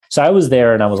So I was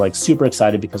there and I was like super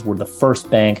excited because we're the first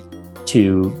bank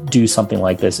to do something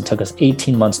like this. It took us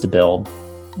 18 months to build.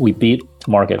 We beat to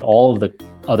market all of the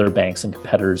other banks and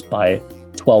competitors by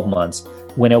 12 months.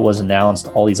 When it was announced,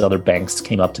 all these other banks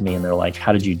came up to me and they're like,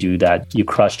 how did you do that? You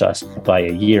crushed us by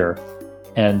a year.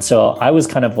 And so I was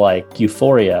kind of like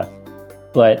euphoria,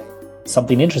 but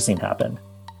something interesting happened.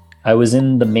 I was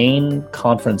in the main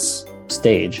conference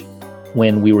stage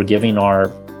when we were giving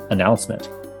our announcement,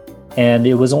 and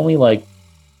it was only like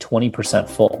 20%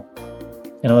 full.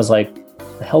 And I was like,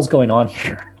 what the hell's going on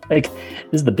here? Like,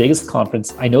 this is the biggest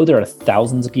conference. I know there are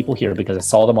thousands of people here because I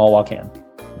saw them all walk in.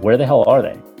 Where the hell are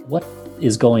they? What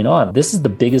is going on? This is the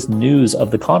biggest news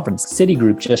of the conference.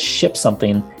 Citigroup just shipped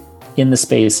something in the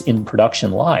space in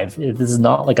production live. This is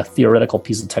not like a theoretical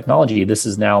piece of technology. This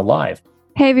is now live.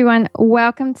 Hey everyone,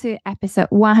 welcome to episode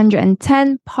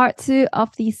 110, part 2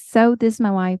 of the So This Is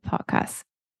My Why podcast.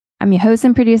 I'm your host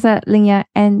and producer, Lingyia,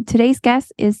 and today's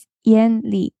guest is Ian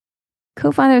Lee,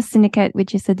 co-founder of Syndicate,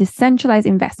 which is a decentralized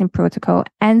investing protocol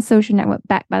and social network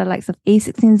backed by the likes of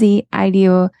A16Z,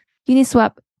 IDEO,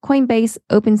 Uniswap, Coinbase,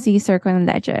 OpenSea, Circle, and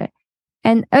Ledger.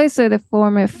 And also the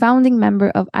former founding member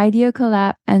of IDEO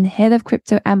Collab and head of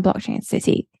crypto and blockchain at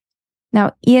Citi.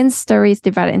 Now, Ian's story is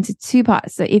divided into 2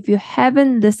 parts. So if you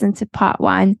haven't listened to part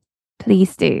 1,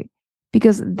 please do.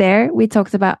 Because there we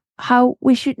talked about how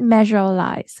we should measure our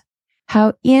lives,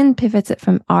 how Ian pivoted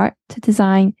from art to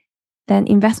design, then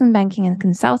investment banking and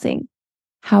consulting,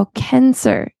 how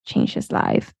cancer changed his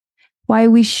life, why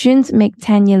we shouldn't make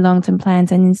 10-year long-term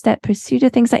plans and instead pursue the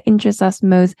things that interest us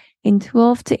most in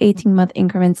 12 to 18-month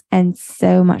increments, and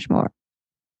so much more.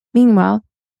 Meanwhile,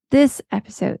 this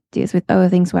episode deals with all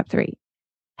things Web3,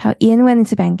 how Ian went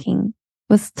into banking,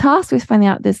 was tasked with finding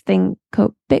out this thing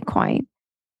called Bitcoin,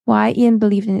 why Ian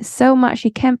believed in it so much he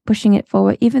kept pushing it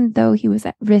forward even though he was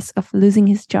at risk of losing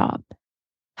his job,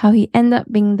 how he ended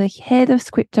up being the head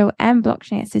of crypto and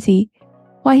blockchain at Citi,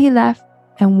 why he left,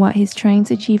 and what he's trying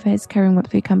to achieve for his current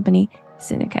Web3 company,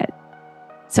 Syndicate.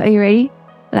 So are you ready?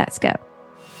 Let's go.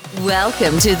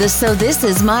 Welcome to the So This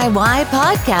Is My Why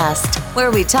podcast,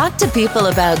 where we talk to people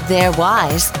about their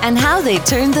whys and how they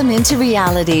turn them into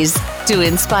realities to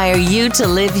inspire you to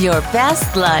live your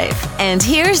best life. And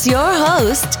here's your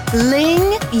host,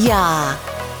 Ling Ya.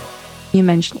 You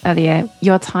mentioned earlier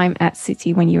your time at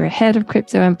Citi when you were head of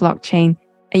crypto and blockchain,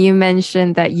 and you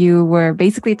mentioned that you were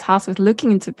basically tasked with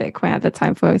looking into Bitcoin at the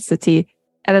time for Citi,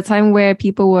 at a time where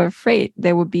people were afraid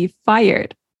they would be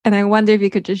fired. And I wonder if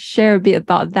you could just share a bit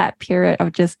about that period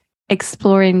of just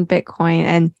exploring Bitcoin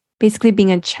and basically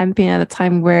being a champion at a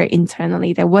time where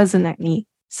internally there wasn't any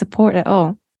support at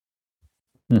all.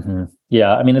 Mm-hmm.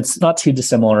 Yeah, I mean, it's not too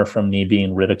dissimilar from me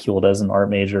being ridiculed as an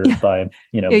art major by,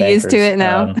 You're bankers. Used to it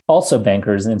now. Also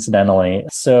bankers, incidentally.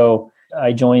 So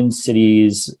I joined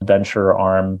Citi's venture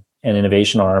arm and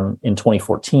innovation arm in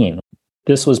 2014.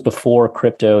 This was before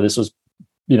crypto. This was,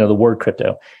 the word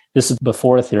crypto. This is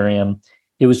before Ethereum.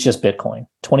 It was just Bitcoin.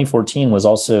 2014 was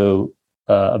also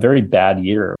a very bad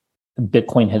year.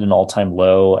 Bitcoin hit an all-time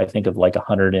low, I think, of like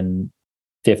 $150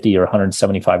 or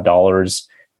 $175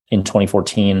 in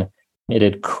 2014. It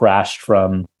had crashed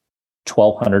from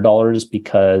 $1,200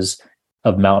 because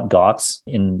of Mt. Gox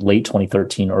in late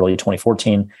 2013, early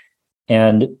 2014.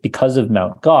 And because of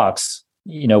Mt. Gox,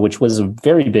 which was a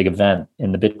very big event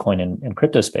in the Bitcoin and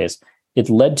crypto space,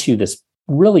 it led to this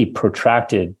really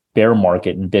protracted bear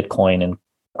market in Bitcoin and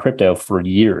crypto for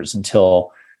years until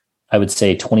I would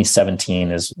say 2016,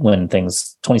 2017 is when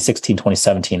things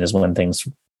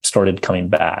started coming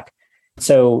back.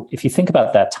 So if you think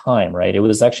about that time, right, it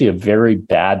was actually a very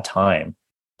bad time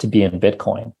to be in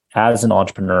Bitcoin as an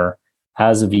entrepreneur,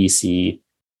 as a VC,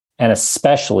 and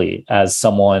especially as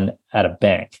someone at a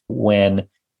bank, when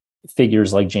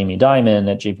figures like Jamie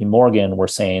Dimon at JP Morgan were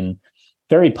saying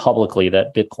very publicly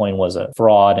that Bitcoin was a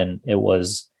fraud and it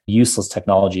was useless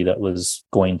technology that was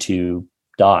going to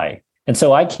die. And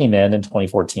so I came in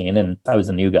 2014 and I was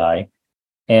a new guy.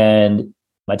 And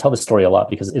I tell this story a lot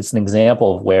because it's an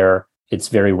example of where it's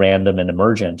very random and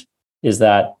emergent, is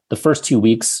that the first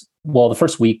week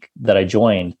that I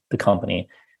joined the company,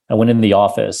 I went in the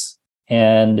office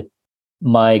and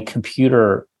my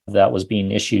computer that was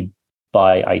being issued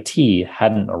by IT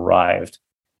hadn't arrived,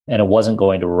 and it wasn't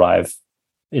going to arrive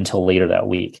until later that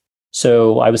week.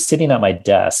 So I was sitting at my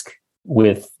desk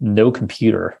with no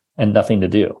computer and nothing to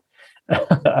do.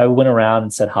 I went around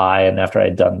and said hi, and after I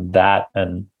had done that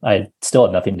and I still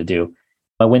had nothing to do,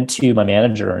 I went to my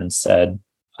manager and said,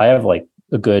 I have like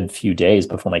a good few days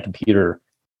before my computer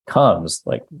comes.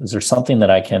 Like, is there something that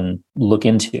I can look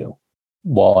into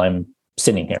while I'm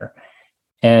sitting here?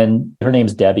 And her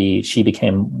name's Debbie. She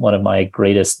became one of my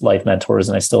greatest life mentors,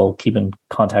 and I still keep in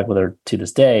contact with her to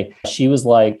this day. She was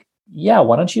like, yeah,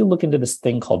 why don't you look into this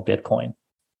thing called Bitcoin?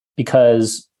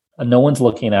 Because no one's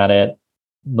looking at it.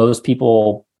 Most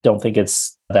people don't think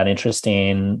it's that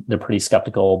interesting. They're pretty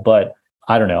skeptical, but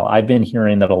I don't know. I've been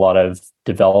hearing that a lot of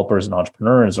developers and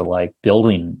entrepreneurs are like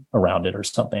building around it or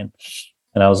something.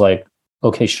 And I was like,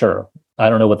 okay, sure. I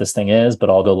don't know what this thing is, but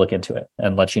I'll go look into it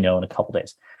and let you know in a couple of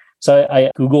days. So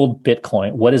I Googled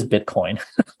Bitcoin. What is Bitcoin?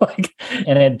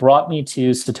 And it brought me to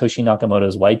Satoshi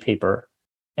Nakamoto's white paper.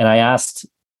 And I asked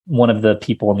one of the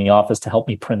people in the office to help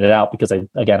me print it out because I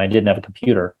didn't have a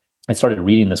computer. I started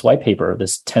reading this white paper,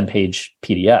 this 10-page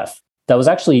PDF that was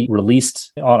actually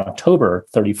released on October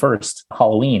 31st,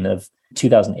 Halloween of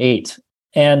 2008.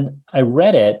 And I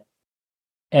read it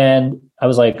and I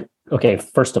was like, okay,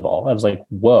 first of all, I was like,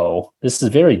 whoa, this is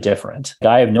very different.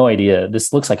 I have no idea.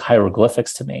 This looks like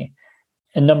hieroglyphics to me.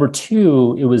 And number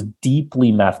two, it was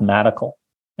deeply mathematical.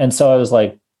 And so I was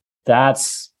like,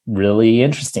 that's really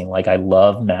interesting. Like, I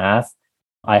love math.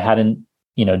 I hadn't,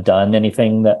 done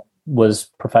anything that was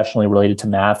professionally related to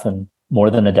math in more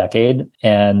than a decade.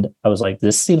 And I was like,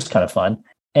 this seems kind of fun.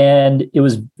 And it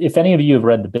was, if any of you have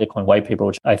read the Bitcoin white paper,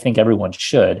 which I think everyone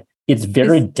should, it's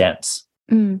very dense.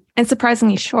 And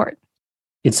surprisingly short.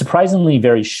 It's surprisingly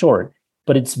very short,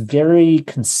 but it's very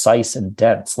concise and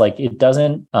dense. Like, it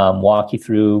doesn't walk you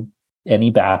through any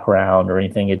background or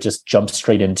anything. It just jumps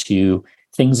straight into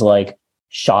things like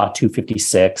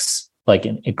SHA-256, like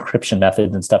encryption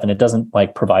methods and stuff. And it doesn't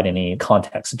like provide any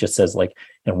context. It just says like,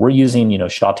 we're using,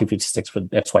 SHA-256 for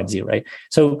X, Y, and Z, right?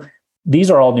 So these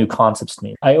are all new concepts to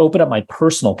me. I open up my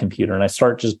personal computer and I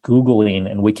start just Googling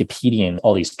and Wikipediaing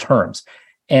all these terms.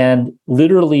 And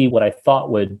literally what I thought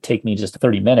would take me just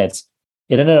 30 minutes,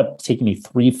 it ended up taking me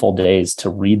 3 full days to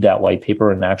read that white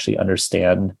paper and actually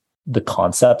understand the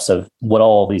concepts of what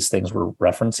all these things were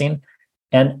referencing.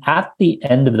 And at the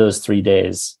end of those 3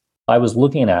 days, I was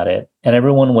looking at it and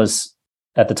everyone was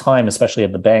at the time, especially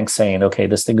at the bank, saying, okay,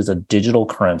 this thing is a digital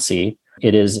currency.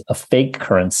 It is a fake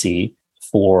currency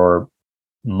for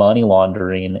money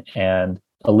laundering and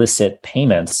illicit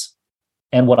payments.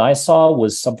 And what I saw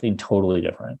was something totally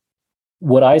different.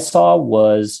 What I saw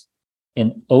was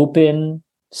an open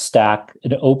stack,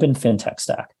 an open fintech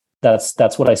stack.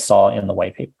 That's what I saw in the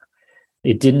white paper.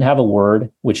 It didn't have a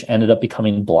word, which ended up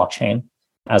becoming blockchain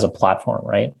as a platform,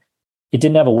 right? It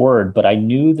didn't have a word, but I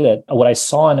knew that what I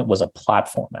saw in it was a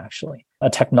platform, actually, a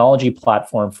technology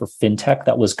platform for fintech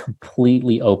that was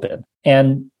completely open.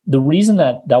 And the reason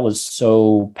that was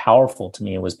so powerful to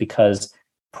me was because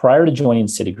prior to joining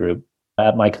Citigroup,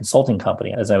 at my consulting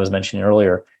company, as I was mentioning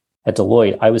earlier, at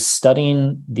Deloitte, I was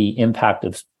studying the impact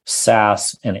of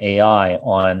SaaS and AI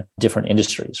on different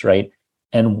industries, right?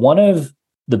 And one of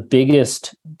the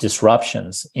biggest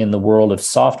disruptions in the world of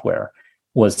software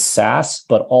was SaaS,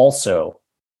 but also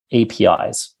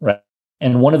APIs, right?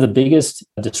 And one of the biggest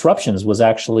disruptions was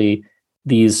actually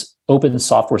these open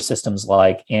software systems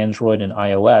like Android and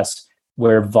iOS,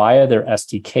 where via their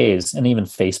SDKs, and even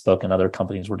Facebook and other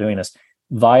companies were doing this,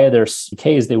 via their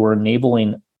SDKs, they were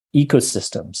enabling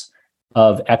ecosystems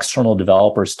of external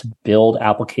developers to build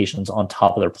applications on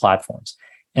top of their platforms.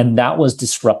 And that was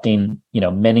disrupting,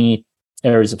 many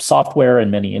areas of software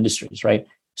and many industries, right?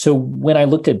 So when I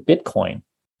looked at Bitcoin,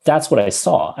 that's what I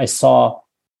saw. I saw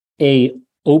a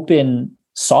open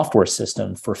software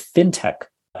system for fintech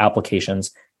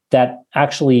applications that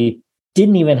actually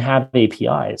didn't even have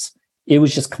APIs. It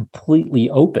was just completely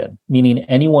open, meaning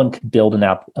anyone could build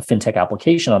a fintech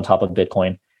application on top of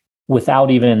Bitcoin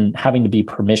without even having to be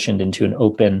permissioned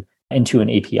into an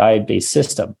API-based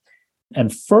system.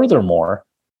 And furthermore,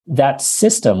 that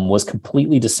system was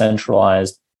completely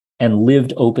decentralized and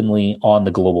lived openly on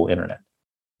the global internet.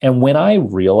 And when I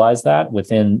realized that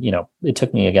within, it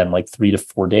took me again like 3 to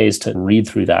 4 days to read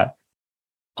through that,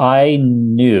 I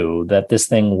knew that this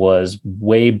thing was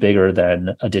way bigger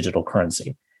than a digital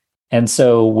currency. And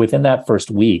so within that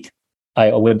first week,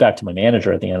 I went back to my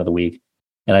manager at the end of the week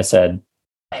and I said,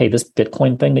 hey, this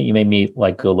Bitcoin thing that you made me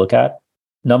go look at,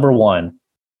 number one,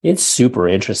 it's super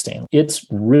interesting. It's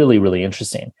really, really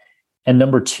interesting. And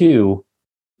number two,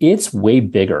 it's way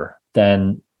bigger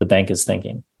than the bank is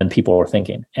thinking and people are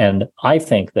thinking. And I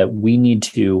think that we need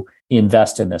to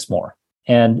invest in this more.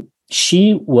 And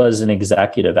she was an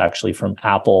executive actually from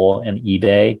Apple and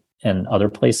eBay and other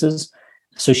places.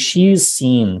 So she's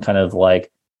seen kind of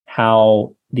like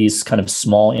how these kind of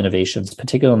small innovations,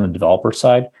 particularly on the developer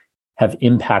side, have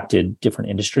impacted different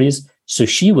industries. So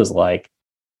she was like,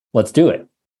 let's do it.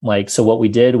 So what we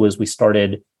did was we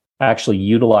started actually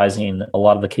utilizing a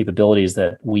lot of the capabilities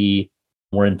that we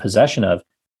were in possession of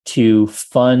to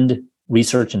fund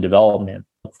research and development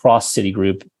across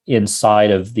Citigroup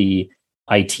inside of the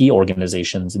IT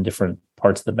organizations in different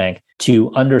parts of the bank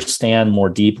to understand more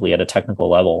deeply at a technical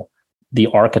level the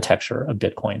architecture of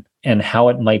Bitcoin and how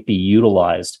it might be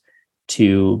utilized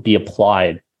to be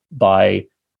applied by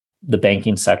the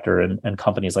banking sector and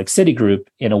companies like Citigroup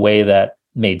in a way that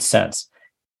made sense.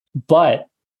 But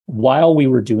while we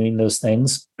were doing those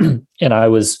things, and I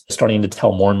was starting to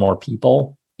tell more and more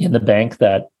people in the bank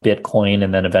that Bitcoin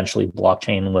and then eventually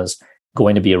blockchain was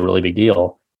going to be a really big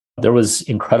deal, there was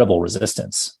incredible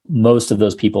resistance. Most of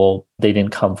those people, they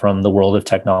didn't come from the world of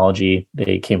technology.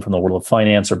 They came from the world of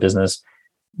finance or business.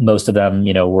 Most of them,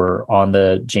 were on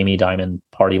the Jamie Dimon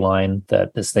party line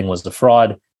that this thing was a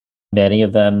fraud. Many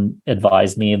of them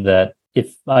advised me that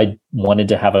if I wanted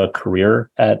to have a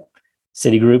career at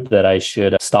Citigroup, that I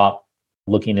should stop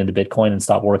looking into Bitcoin and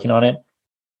stop working on it.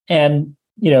 And,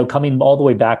 coming all the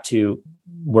way back to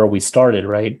where we started,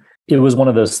 right? It was one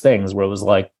of those things where it was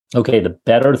like, okay, the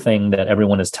better thing that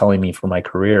everyone is telling me for my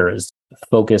career is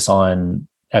focus on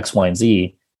X, Y, and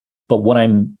Z. But what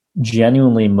I'm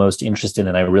genuinely most interested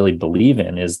in, I really believe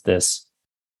in, is this,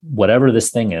 whatever this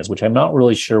thing is, which I'm not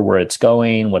really sure where it's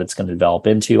going, what it's going to develop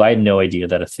into. I had no idea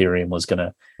that Ethereum was going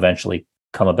to eventually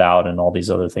come about and all these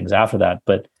other things after that.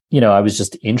 But, I was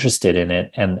just interested in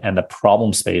it and the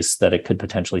problem space that it could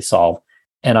potentially solve.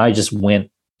 And I just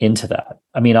went into that.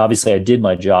 I mean, obviously I did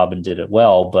my job and did it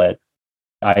well, but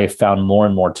I found more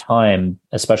and more time,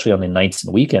 especially on the nights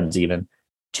and weekends even,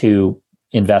 to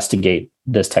investigate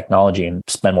this technology and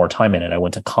spend more time in it. I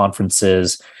went to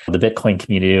conferences. The Bitcoin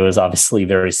community was obviously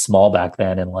very small back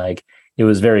then. And it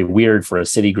was very weird for a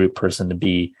Citigroup person to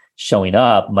be showing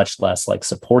up, much less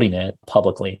supporting it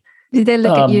publicly. Did they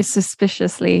look at you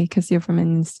suspiciously because you're from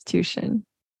an institution?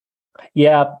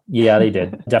 Yeah, they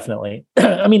did. Definitely.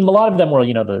 I mean, a lot of them were,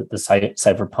 the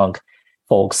cypherpunk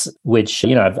folks, which,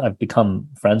 I've become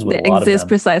friends with a lot of them. They exist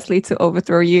precisely to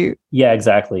overthrow you. Yeah,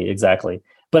 exactly.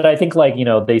 But I think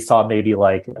they saw maybe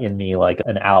in me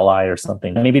an ally or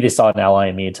something. Maybe they saw an ally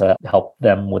in me to help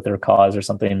them with their cause or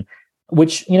something,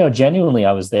 which, genuinely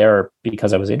I was there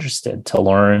because I was interested to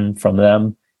learn from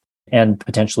them and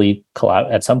potentially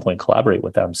at some point collaborate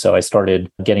with them. So I started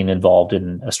getting involved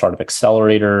in a startup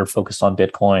accelerator focused on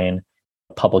Bitcoin,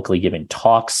 publicly giving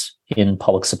talks in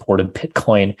public support of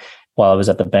Bitcoin while I was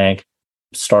at the bank,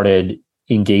 started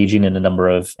engaging in a number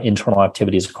of internal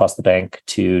activities across the bank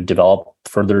to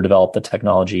further develop the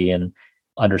technology and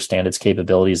understand its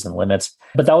capabilities and limits.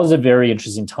 But that was a very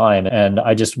interesting time. And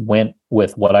I just went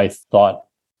with what I thought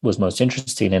was most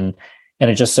interesting. And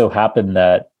it just so happened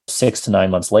that 6 to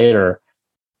 9 months later,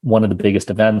 one of the biggest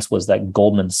events was that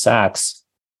Goldman Sachs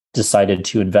decided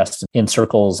to invest in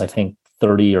Circle's, I think,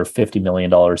 $30 or $50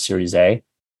 million Series A.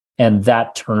 And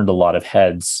that turned a lot of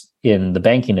heads in the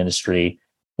banking industry,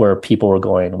 where people were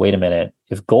going, wait a minute,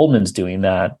 if Goldman's doing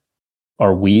that,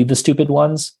 are we the stupid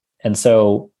ones? And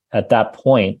so at that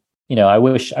point, I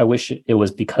wish it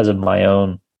was because of my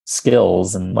own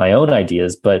skills and my own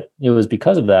ideas, but it was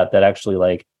because of that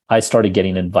actually I started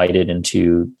getting invited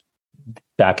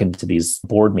back into these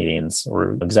board meetings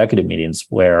or executive meetings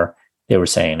where they were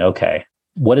saying, okay,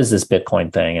 what is this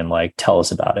Bitcoin thing? And tell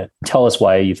us about it. Tell us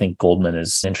why you think Goldman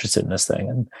is interested in this thing.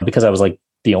 And because I was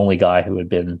the only guy who had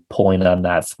been pulling on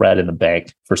that thread in the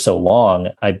bank for so long,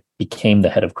 I became the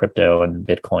head of crypto and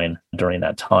Bitcoin during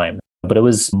that time. But it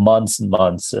was months and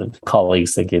months of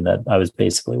colleagues thinking that I was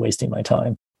basically wasting my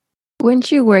time.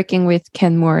 Weren't you working with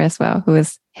Ken Moore as well, who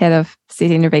was head of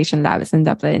City Innovation Labs in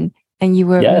Dublin, and you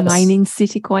were mining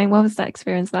Citicoin? What was that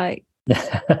experience like?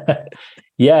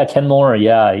 Yeah, Ken Moore.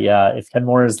 Yeah. If Ken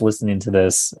Moore is listening to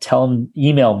this,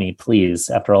 email me, please,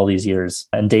 after all these years.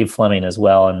 And Dave Fleming as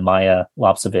well, and Maya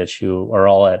Lopsovich, who are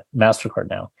all at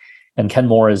MasterCard now. And Ken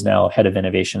Moore is now head of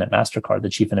innovation at MasterCard, the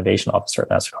chief innovation officer at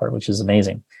MasterCard, which is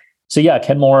amazing. So yeah,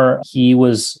 Ken Moore, he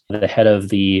was the head of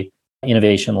the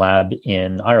innovation lab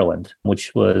in Ireland,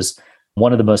 which was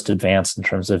one of the most advanced in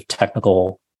terms of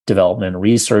technical development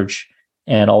research,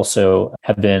 and also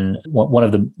have been one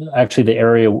of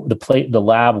the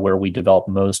lab where we develop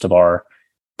most of our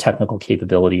technical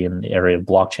capability in the area of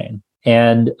blockchain.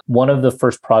 And one of the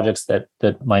first projects that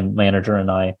my manager and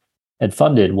I had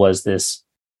funded was this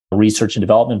research and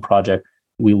development project.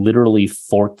 We literally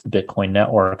forked the Bitcoin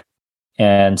network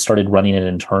and started running it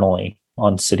internally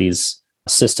on Citi's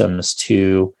systems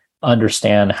to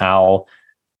understand how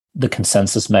the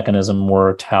consensus mechanism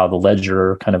worked, how the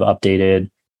ledger kind of updated,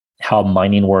 how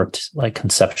mining worked,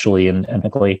 conceptually and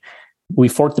technically. We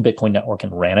forked the Bitcoin network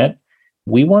and ran it.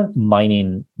 We weren't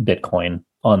mining Bitcoin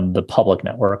on the public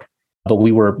network, but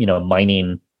we were,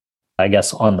 mining I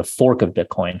guess, on the fork of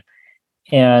Bitcoin.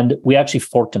 And we actually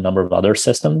forked a number of other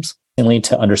systems mainly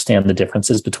to understand the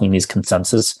differences between these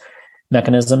consensus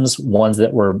mechanisms, ones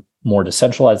that were more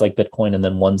decentralized like Bitcoin, and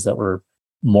then ones that were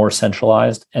more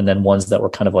centralized, and then ones that were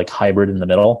kind of like hybrid in the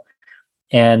middle.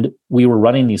 And we were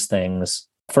running these things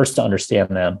first to understand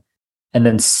them, and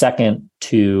then second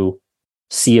to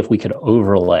see if we could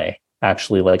overlay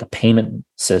actually like a payment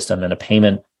system and a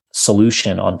payment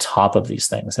solution on top of these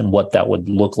things and what that would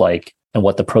look like and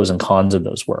what the pros and cons of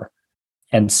those were.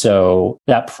 And so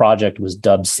that project was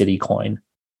dubbed CityCoin,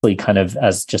 kind of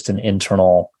as just an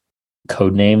internal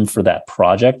code name for that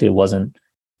project. It wasn't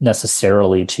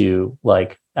necessarily to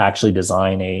like actually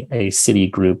design a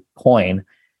Citigroup coin.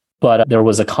 But there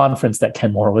was a conference that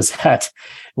Ken Moore was at,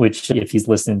 which if he's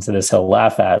listening to this, he'll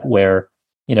laugh at, where,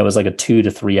 it was like a 2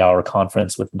 to 3 hour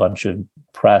conference with a bunch of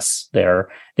press there.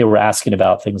 They were asking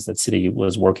about things that Citi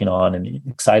was working on and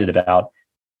excited about.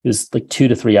 It was like 2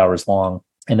 to 3 hours long.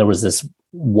 And there was this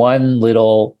one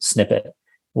little snippet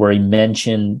where he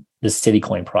mentioned the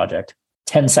CityCoin project,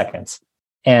 10 seconds.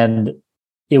 And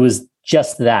it was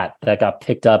just that got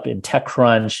picked up in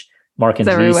TechCrunch. Mark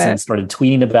Andreessen started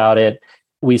tweeting about it.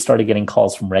 We started getting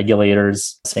calls from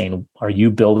regulators saying, are you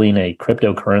building a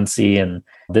cryptocurrency? And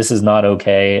this is not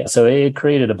okay. So it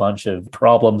created a bunch of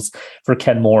problems for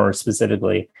Ken Moore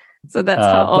specifically. So that's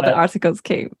how all the articles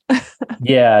came.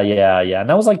 Yeah.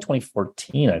 And that was like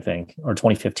 2014, I think, or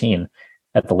 2015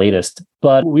 at the latest.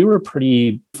 But we were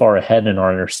pretty far ahead in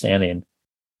our understanding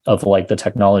of like the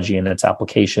technology and its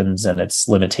applications and its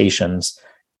limitations.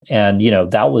 And,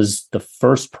 that was the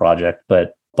first project.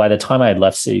 But by the time I had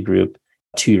left Citigroup,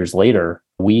 2 years later,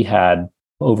 we had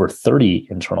over 30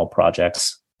 internal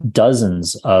projects,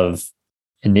 dozens of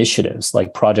initiatives,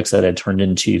 like projects that had turned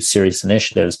into serious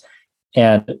initiatives,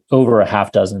 and over a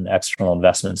half dozen external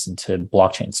investments into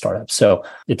blockchain startups. So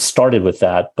it started with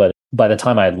that. But by the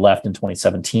time I had left in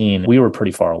 2017, we were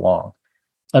pretty far along.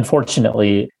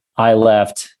 Unfortunately, I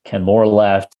left, Ken Moore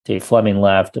left, Dave Fleming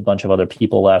left, a bunch of other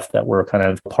people left that were kind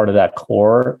of part of that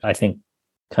core, I think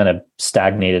kind of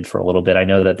stagnated for a little bit. I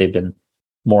know that they've been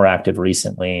more active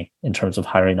recently in terms of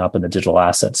hiring up in the digital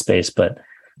asset space. But,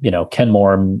 Ken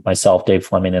Moore, myself, Dave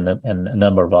Fleming, and a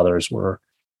number of others were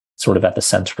sort of at the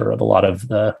center of a lot of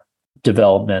the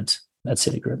development at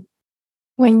Citigroup.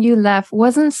 When you left,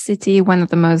 wasn't Citi one of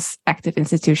the most active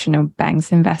institutional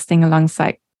banks investing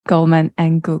alongside Goldman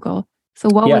and Google? So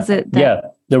what was it?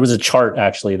 There was a chart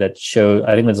actually that showed,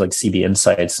 I think it was like CB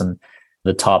Insights, and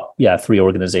the top, 3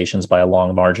 organizations by a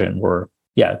long margin were,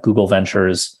 Google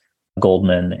Ventures,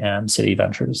 Goldman, and Citi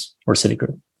Ventures or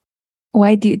Citigroup.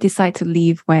 Why did you decide to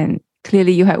leave when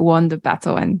clearly you had won the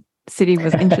battle and Citi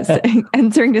was interested in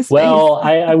entering this space? Well,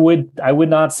 I would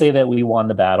not say that we won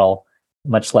the battle,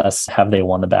 much less have they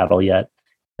won the battle yet.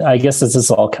 I guess this is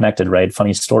all connected, right?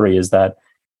 Funny story is that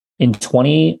in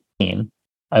 2018,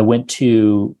 I went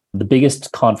to the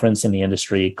biggest conference in the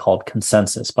industry called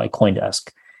Consensus by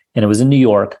CoinDesk, and it was in New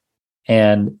York.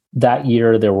 And that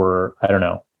year there were,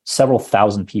 several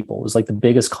thousand people. It was like the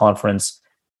biggest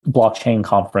blockchain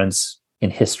conference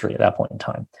in history at that point in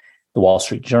time. The Wall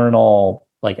Street Journal,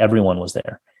 like everyone was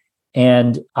there.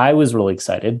 And I was really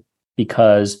excited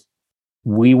because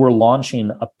we were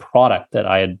launching a product that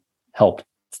I had helped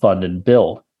fund and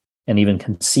build and even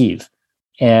conceive.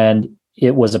 And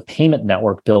it was a payment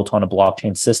network built on a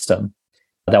blockchain system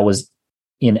that was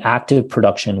in active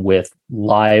production with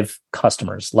live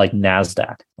customers like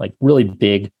NASDAQ, like really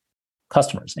big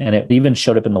customers. And it even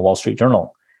showed up in the Wall Street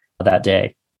Journal that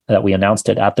day that we announced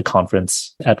it at the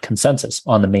conference at Consensus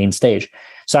on the main stage.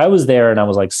 So I was there and I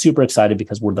was like super excited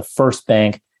because we're the first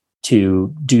bank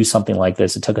to do something like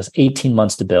this. It took us 18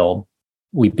 months to build.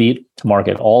 We beat to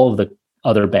market all of the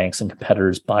other banks and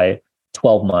competitors by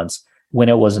 12 months. When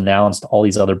it was announced, all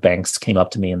these other banks came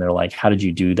up to me and they're like, how did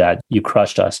you do that? You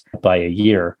crushed us by a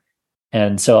year.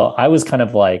 And so I was kind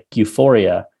of like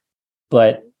euphoria,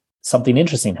 but something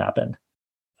interesting happened.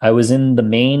 I was in the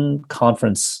main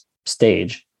conference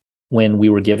stage when we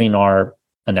were giving our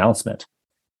announcement,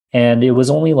 and it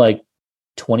was only like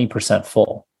 20%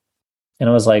 full. And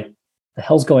I was like, the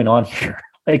hell's going on here?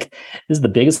 Like, this is the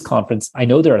biggest conference. I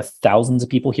know there are thousands of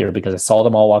people here because I saw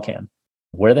them all walk in.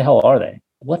 Where the hell are they?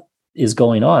 What is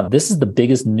going on? This is the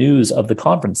biggest news of the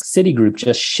conference. Citigroup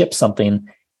just shipped something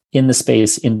in the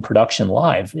space in production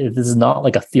live. This is not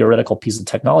like a theoretical piece of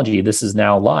technology. This is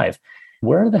now live.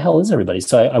 Where the hell is everybody?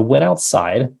 So I went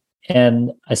outside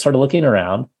and I started looking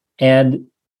around, and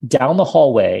down the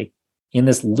hallway in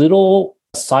this little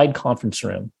side conference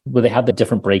room where they had the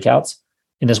different breakouts,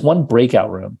 in this one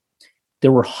breakout room,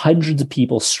 there were hundreds of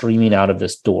people streaming out of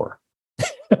this door.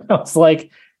 I was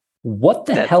like, what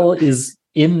the hell is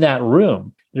in that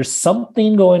room? There's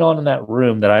something going on in that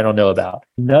room that I don't know about.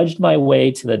 Nudged my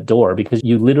way to the door because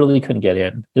you literally couldn't get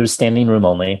in. There was standing room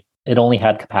only. It only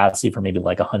had capacity for maybe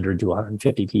like 100 to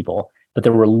 150 people, but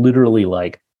there were literally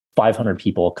like 500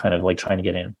 people kind of like trying to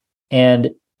get in.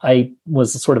 And I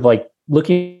was sort of like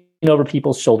looking over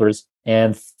people's shoulders,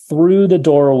 and through the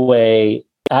doorway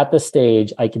at the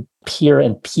stage, I could peer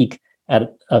and peek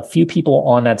at a few people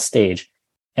on that stage.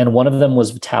 And one of them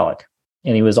was Vitalik.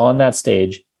 And he was on that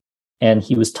stage and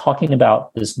he was talking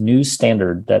about this new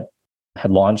standard that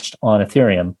had launched on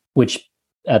Ethereum, which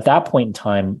at that point in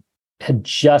time had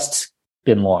just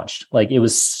been launched. Like it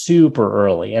was super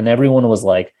early. And everyone was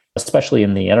like, especially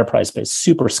in the enterprise space,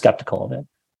 super skeptical of it.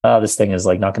 This thing is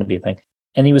like not going to be a thing.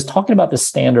 And he was talking about the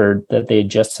standard that they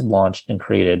just had launched and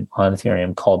created on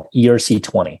Ethereum called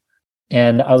ERC20.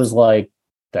 And I was like,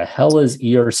 the hell is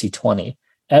ERC20?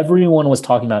 Everyone was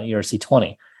talking about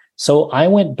ERC20. So I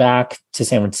went back to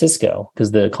San Francisco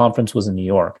because the conference was in New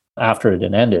York after it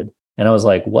had ended. And I was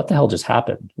like, what the hell just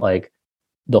happened? Like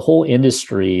the whole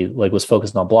industry like was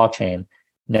focused on blockchain.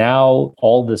 Now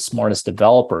all the smartest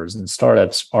developers and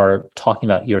startups are talking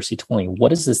about ERC20.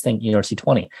 What is this thing,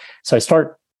 ERC20? So I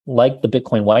start, like the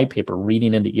Bitcoin white paper,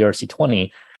 reading into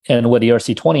ERC20. And what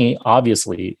ERC20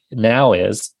 obviously now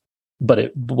is, but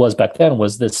it was back then,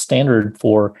 was the standard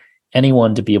for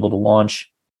anyone to be able to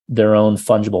launch their own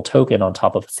fungible token on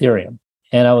top of Ethereum.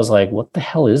 And I was like, what the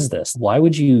hell is this? Why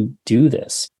would you do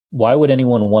this? Why would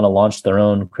anyone want to launch their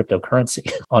own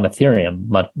cryptocurrency on Ethereum,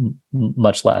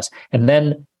 much less? And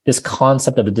then this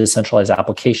concept of a decentralized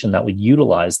application that would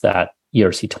utilize that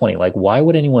ERC20, like, why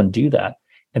would anyone do that?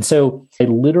 And so I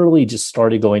literally just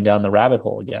started going down the rabbit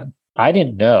hole again. I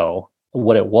didn't know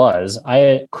what it was.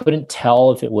 I couldn't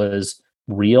tell if it was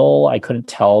real. I couldn't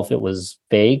tell if it was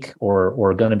fake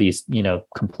or going to be,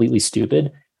 completely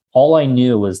stupid. All I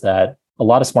knew was that a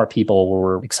lot of smart people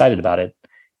were excited about it.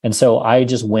 And so I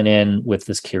just went in with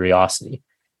this curiosity.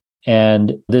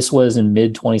 And this was in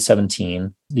mid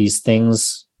 2017. These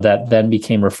things that then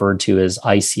became referred to as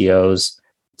ICOs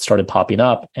started popping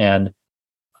up. And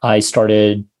I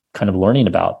started kind of learning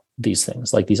about these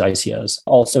things, like these ICOs.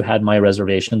 Also had my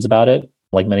reservations about it,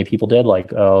 like many people did,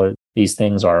 like, oh, these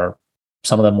things are,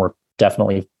 some of them were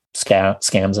definitely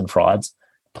scams and frauds,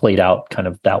 played out kind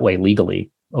of that way legally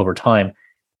over time.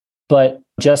 But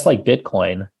just like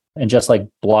Bitcoin and just like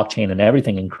blockchain and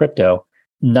everything in crypto,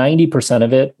 90%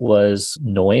 of it was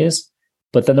noise,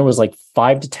 but then there was like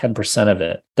 5 to 10% of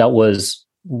it that was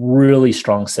really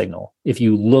strong signal if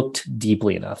you looked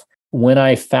deeply enough. When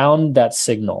I found that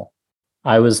signal,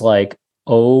 I was like,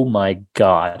 oh my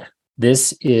God,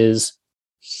 this is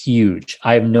huge.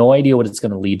 I have no idea what it's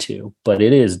going to lead to, but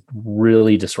it is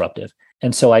really disruptive.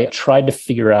 And so I tried to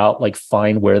figure out, like,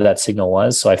 find where that signal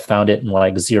was. So I found it in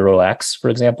like 0x, for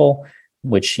example,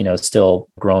 which, is still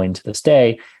growing to this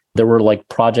day. There were like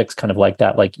projects kind of like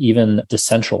that, like even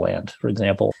Decentraland, for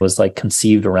example, was like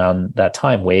conceived around that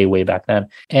time, way, way back then.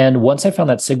 And once I found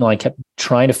that signal, I kept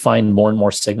trying to find more and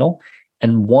more signal.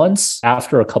 And once,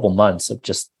 after a couple months of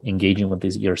just engaging with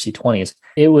these ERC20s,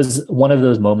 it was one of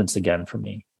those moments again for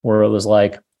me where it was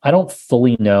like, I don't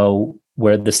fully know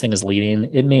where this thing is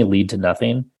leading. It may lead to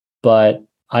nothing, but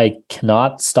I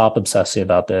cannot stop obsessing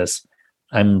about this.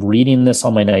 I'm reading this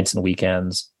on my nights and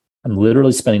weekends. I'm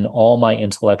literally spending all my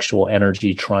intellectual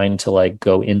energy trying to like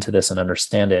go into this and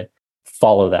understand it,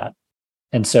 follow that.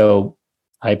 And so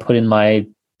I put in my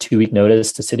 2-week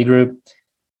notice to Citigroup.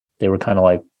 They were kind of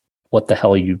like, what the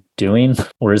hell are you doing?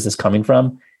 Where is this coming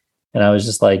from? And I was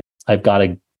just like, I've got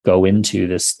to go into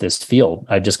this field.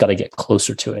 I've just got to get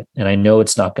closer to it. And I know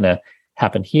it's not going to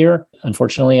happen here.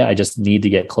 Unfortunately, I just need to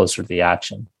get closer to the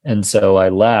action. And so I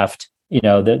left,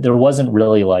 there wasn't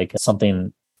really like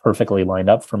something perfectly lined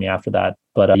up for me after that.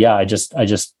 But I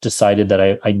just decided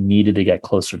that I needed to get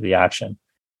closer to the action.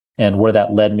 And where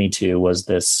that led me to was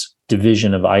this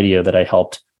division of IDEO that I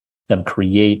helped them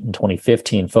create in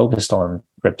 2015, focused on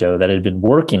crypto, that had been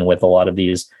working with a lot of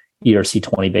these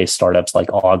ERC20 based startups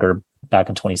like Augur back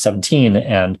in 2017,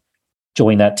 and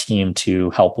joined that team to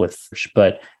help with.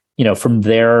 But, from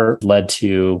there led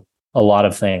to a lot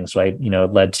of things, right?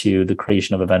 It led to the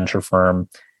creation of a venture firm.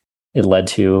 It led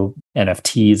to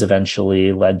NFTs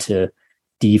eventually, led to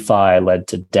DeFi, led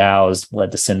to DAOs,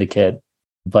 led to Syndicate.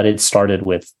 But it started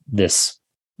with this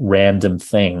random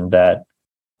thing that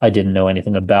I didn't know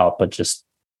anything about, but just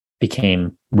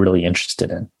became really interested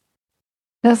in.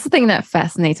 That's the thing that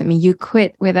fascinated me. You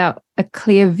quit without a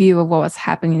clear view of what was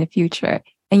happening in the future.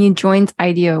 And you joined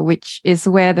IDEO, which is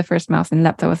where the first mouse and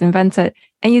laptop was invented.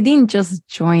 And you didn't just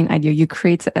join IDEO, you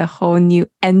created a whole new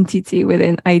entity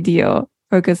within IDEO.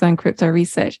 focus on crypto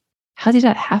research. How did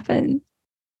that happen?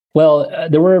 Well,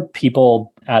 there were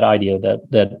people at IDEO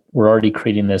that were already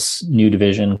creating this new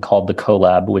division called the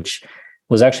CoLab, which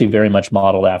was actually very much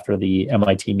modeled after the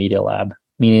MIT Media Lab,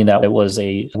 meaning that it was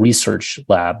a research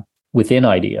lab within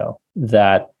IDEO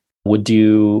that would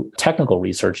do technical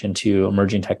research into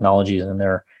emerging technologies and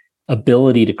their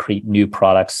ability to create new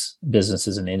products,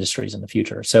 businesses, and industries in the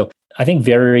future. So I think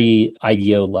very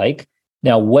IDEO-like.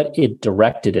 Now, what it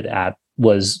directed it at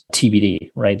was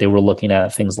TBD, right? They were looking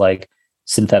at things like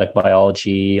synthetic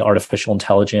biology, artificial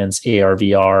intelligence, AR,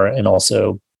 VR, and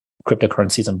also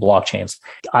cryptocurrencies and blockchains.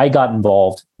 I got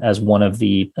involved as one of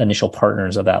the initial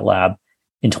partners of that lab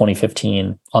in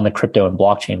 2015 on the crypto and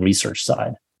blockchain research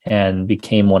side, and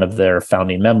became one of their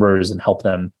founding members and helped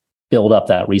them build up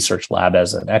that research lab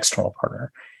as an external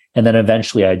partner. And then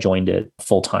eventually I joined it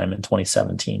full-time in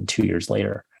 2017, 2 years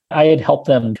later. I had helped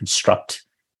them construct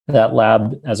that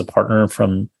lab as a partner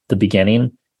from the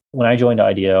beginning. When I joined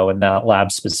IDEO and that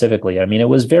lab specifically, I mean,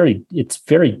 it's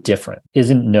very different.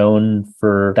 Isn't known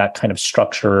for that kind of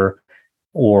structure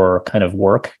or kind of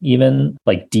work, even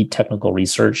like deep technical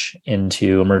research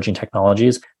into emerging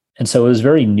technologies. And so it was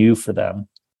very new for them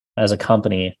as a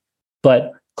company.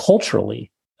 But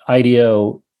culturally,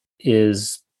 IDEO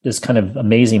is this kind of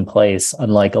amazing place,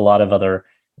 unlike a lot of other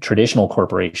traditional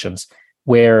corporations,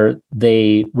 where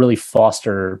they really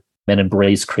foster and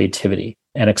embrace creativity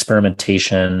and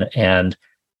experimentation and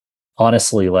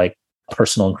honestly, like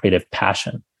personal and creative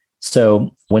passion.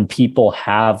 So when people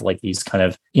have like these kind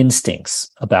of instincts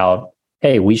about,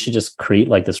 hey, we should just create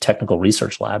like this technical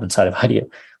research lab inside of IDEO,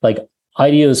 like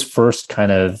IDEO's first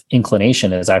kind of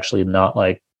inclination is actually not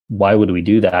like, why would we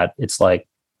do that? It's like,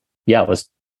 yeah, let's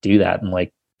do that and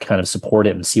like kind of support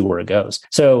it and see where it goes.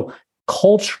 So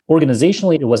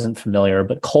organizationally, it wasn't familiar,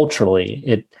 but culturally,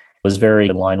 it was very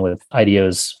in line with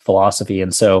IDEO's philosophy.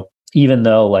 And so even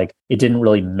though like it didn't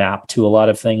really map to a lot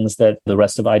of things that the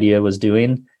rest of IDEO was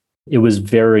doing, it was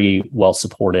very well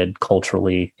supported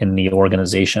culturally in the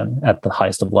organization at the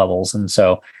highest of levels. And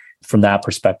so from that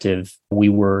perspective, we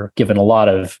were given a lot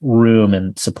of room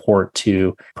and support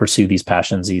to pursue these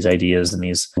passions, these ideas, and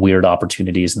these weird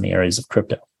opportunities in the areas of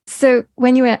crypto. So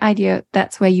when you were at IDEO,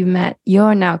 that's where you met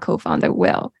your now co-founder,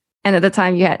 Will. And at the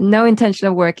time, you had no intention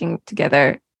of working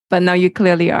together, but now you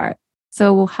clearly are.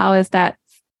 So how has that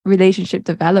relationship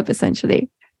developed essentially?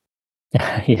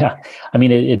 Yeah. I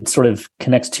mean, it sort of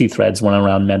connects two threads, one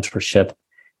around mentorship,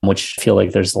 which I feel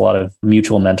like there's a lot of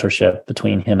mutual mentorship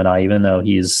between him and I, even though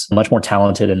he's much more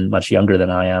talented and much younger than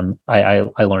I am. I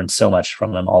learned so much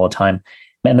from him all the time.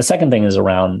 And the second thing is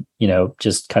around,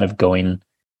 just kind of going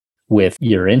with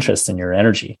your interest and your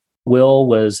energy. Will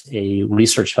was a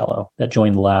research fellow that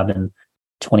joined the lab in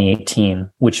 2018,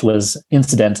 which was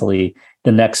incidentally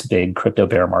the next big crypto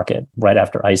bear market right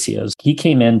after ICOs. He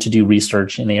came in to do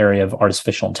research in the area of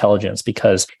artificial intelligence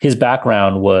because his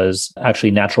background was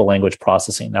actually natural language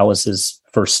processing. That was his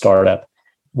first startup.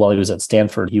 While he was at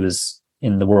Stanford, he was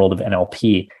in the world of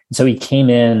NLP. And so he came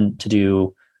in to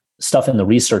do stuff in the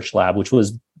research lab, which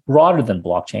was broader than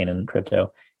blockchain and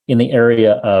crypto in the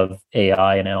area of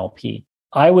AI and NLP.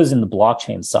 I was in the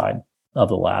blockchain side of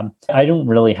the lab. I didn't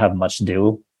really have much to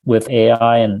do with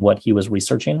AI and what he was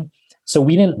researching. So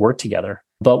we didn't work together.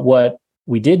 But what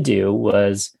we did do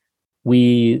was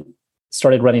we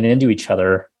started running into each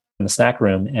other in the snack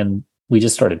room and we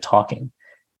just started talking.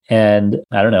 And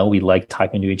I don't know, we liked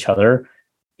talking to each other.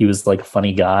 He was like a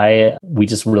funny guy. We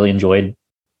just really enjoyed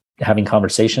having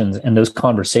conversations. And those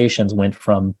conversations went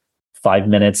from 5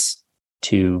 minutes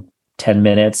to 10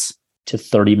 minutes to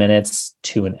 30 minutes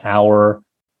to an hour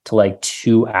to like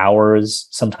 2 hours,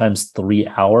 sometimes 3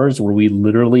 hours, where we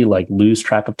literally like lose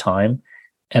track of time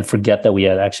and forget that we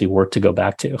had actually work to go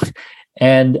back to.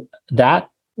 And that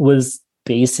was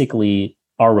basically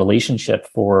our relationship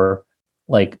for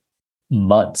like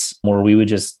months, where we would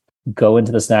just go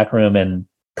into the snack room and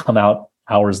come out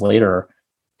hours later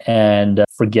and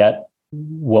forget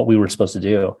what we were supposed to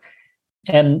do.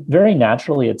 And very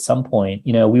naturally, at some point,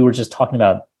 we were just talking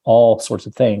about all sorts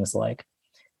of things, like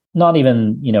not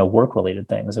even, work-related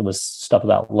things. It was stuff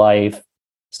about life,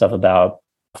 stuff about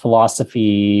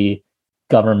philosophy,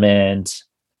 government,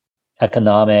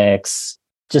 economics,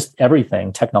 just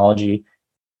everything, technology.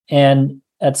 And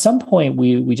at some point,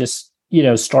 we just,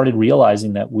 started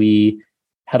realizing that we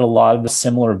had a lot of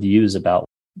similar views about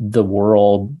the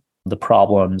world, the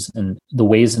problems, and the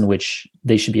ways in which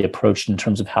they should be approached in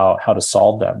terms of how to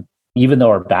solve them, even though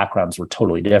our backgrounds were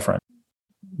totally different.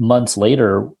 Months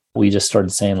later, we just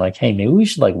started saying like, hey, maybe we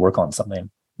should like work on something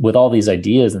with all these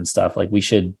ideas and stuff. Like we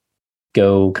should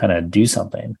go kind of do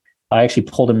something. I actually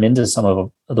pulled him into some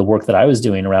of the work that I was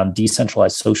doing around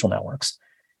decentralized social networks.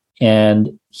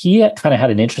 And he kind of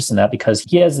had an interest in that because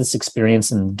he has this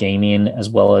experience in gaming, as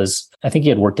well as I think he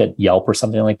had worked at Yelp or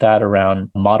something like that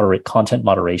around content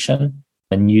moderation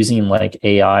and using like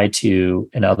AI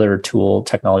and other tool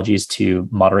technologies to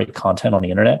moderate content on the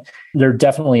internet. There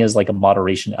definitely is like a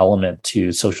moderation element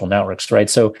to social networks, right?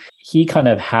 So he kind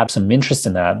of had some interest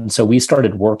in that. And so we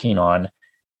started working on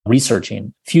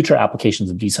researching future applications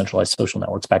of decentralized social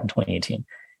networks back in 2018.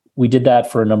 We did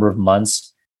that for a number of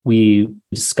months. We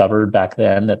discovered back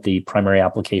then that the primary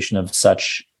application of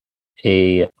such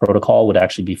a protocol would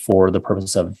actually be for the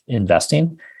purpose of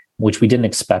investing, which we didn't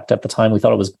expect at the time. I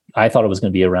thought it was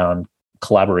going to be around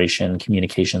collaboration,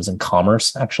 communications, and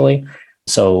commerce, actually.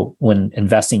 So when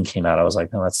investing came out, I was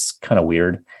like, no, that's kind of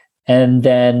weird. And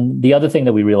then the other thing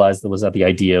that we realized was that the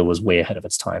idea was way ahead of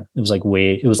its time. It was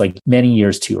like many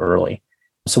years too early.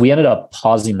 So we ended up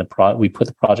pausing we put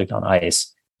the project on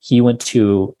ice. He went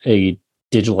to a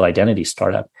digital identity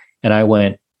startup, and I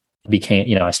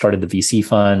started the VC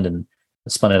fund and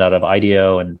spun it out of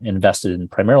IDEO and invested in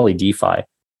primarily DeFi.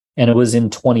 And it was in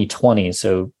 2020,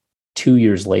 so 2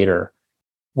 years later,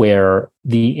 where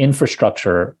the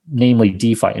infrastructure, namely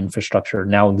DeFi infrastructure,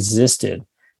 now existed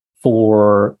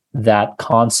for that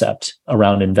concept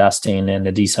around investing in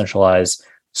a decentralized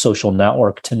social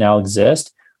network to now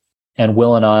exist. And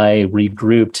Will and I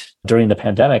regrouped during the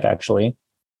pandemic, actually,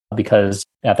 because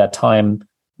at that time,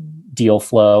 deal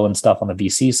flow and stuff on the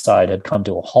VC side had come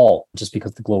to a halt just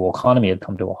because the global economy had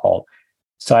come to a halt.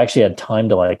 So I actually had time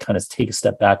to like kind of take a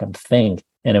step back and think.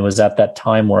 And it was at that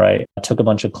time where I took a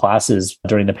bunch of classes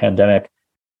during the pandemic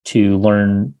to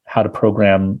learn how to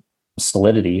program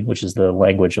Solidity, which is the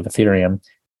language of Ethereum.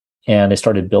 And I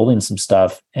started building some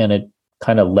stuff, and it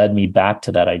kind of led me back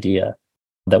to that idea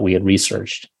that we had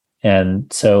researched.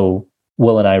 And so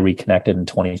Will and I reconnected in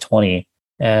 2020,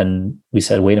 and we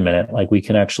said, wait a minute, like we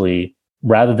can actually,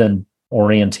 rather than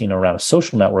orienting around a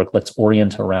social network, let's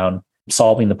orient around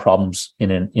solving the problems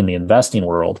in the investing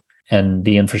world. And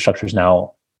the infrastructure is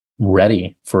now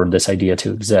ready for this idea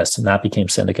to exist. And that became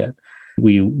Syndicate.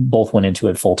 We both went into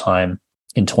it full time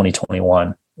in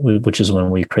 2021, which is when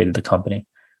we created the company.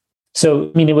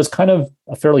 So, I mean, it was kind of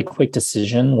a fairly quick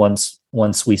decision once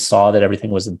we saw that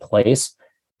everything was in place,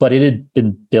 but it had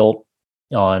been built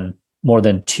on more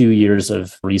than 2 years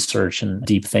of research and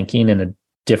deep thinking in a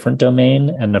different domain,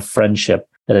 and a friendship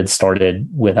that had started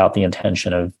without the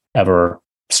intention of ever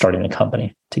starting a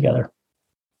company together.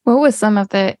 What were some of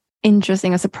the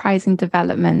interesting or surprising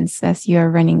developments as you're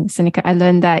running Syndicate? I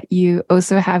learned that you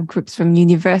also have groups from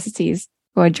universities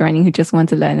who are joining who just want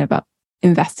to learn about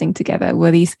investing together.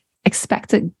 Were these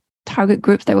expected target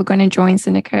groups that were going to join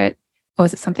Syndicate, or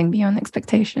is it something beyond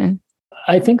expectation?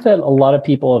 I think that a lot of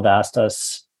people have asked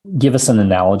us, give us an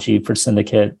analogy for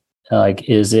Syndicate. Like,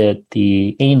 is it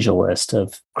the angel list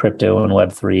of crypto and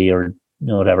Web3 or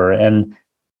whatever? And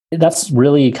that's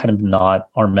really kind of not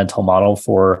our mental model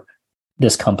for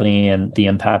this company and the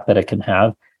impact that it can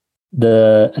have.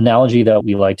 The analogy that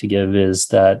we like to give is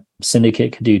that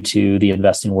Syndicate could do to the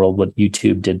investing world what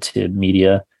YouTube did to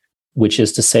media, which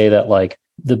is to say that like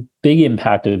the big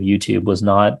impact of YouTube was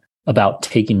not about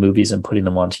taking movies and putting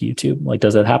them onto YouTube. Like,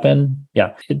 does it happen?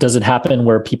 Yeah. Does it happen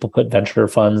where people put venture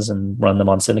funds and run them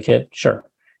on Syndicate? Sure.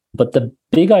 But the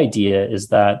big idea is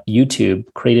that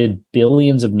YouTube created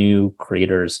billions of new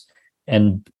creators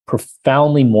and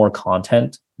profoundly more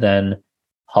content than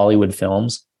Hollywood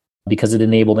films, because it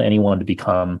enabled anyone to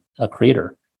become a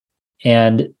creator.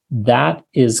 And that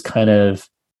is kind of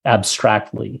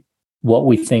abstractly what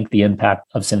we think the impact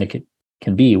of Syndicate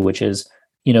can be, which is,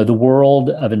 the world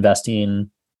of investing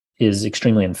is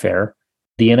extremely unfair.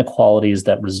 The inequalities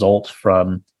that result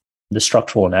from the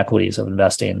structural inequities of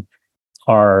investing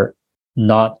are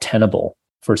not tenable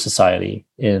for society,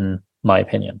 in my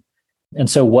opinion. And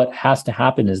so what has to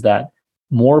happen is that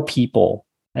more people,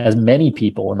 as many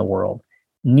people in the world,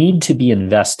 need to be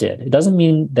invested. It doesn't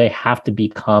mean they have to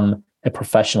become a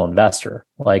professional investor.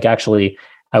 Like, actually,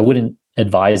 I wouldn't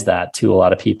advise that to a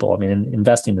lot of people. I mean,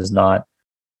 investing is not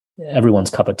everyone's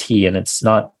cup of tea, and it's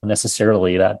not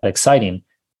necessarily that exciting,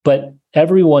 but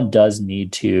everyone does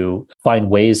need to find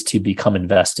ways to become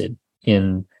invested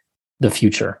in the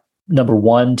future. Number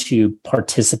one, to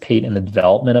participate in the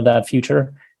development of that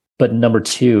future, but number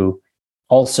two,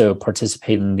 also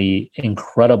participate in the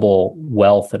incredible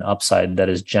wealth and upside that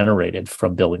is generated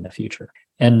from building the future.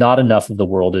 And not enough of the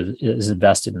world is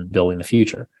invested in building the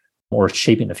future or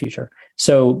shaping the future.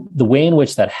 So the way in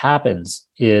which that happens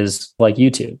is like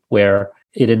YouTube, where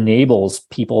it enables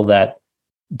people that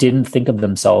didn't think of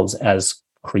themselves as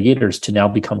creators to now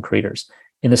become creators.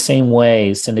 In the same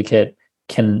way, Syndicate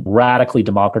can radically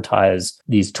democratize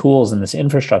these tools and this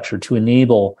infrastructure to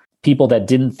enable people that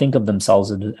didn't think of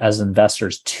themselves as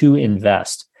investors to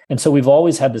invest. And so we've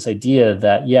always had this idea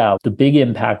that, yeah, the big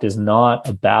impact is not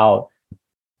about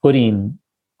putting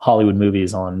Hollywood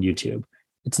movies on YouTube.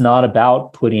 It's not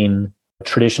about putting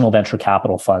traditional venture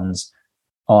capital funds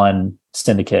on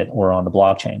Syndicate or on the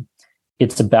blockchain.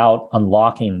 It's about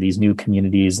unlocking these new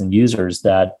communities and users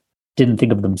that didn't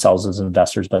think of themselves as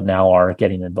investors, but now are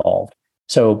getting involved.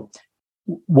 So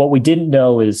what we didn't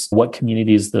know is what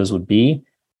communities those would be.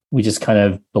 We just kind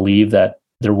of believed that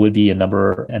there would be a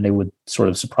number and they would sort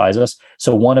of surprise us.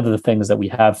 So one of the things that we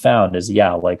have found is,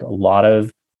 yeah, like a lot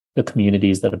of the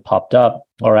communities that have popped up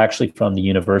are actually from the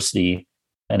university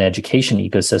and education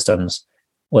ecosystems,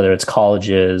 whether it's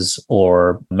colleges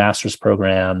or master's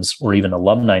programs or even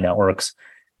alumni networks,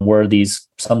 where these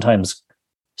sometimes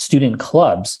student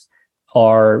clubs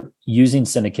are using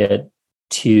Syndicate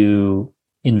to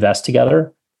invest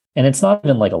together. And it's not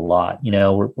even like a lot,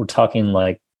 we're talking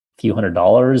like a few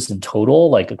 $100s in total,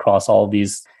 like across all of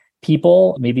these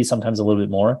people, maybe sometimes a little bit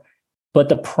more. But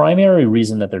the primary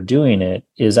reason that they're doing it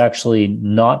is actually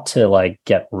not to like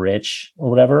get rich or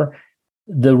whatever.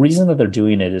 The reason that they're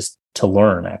doing it is to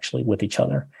learn actually with each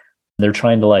other. They're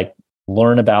trying to like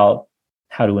learn about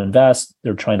how to invest.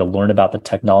 They're trying to learn about the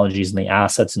technologies and the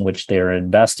assets in which they're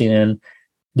investing in.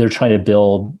 They're trying to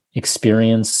build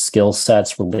experience, skill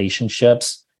sets,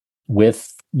 relationships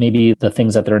with maybe the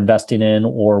things that they're investing in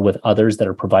or with others that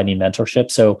are providing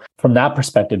mentorship. So from that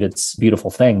perspective, it's a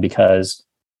beautiful thing because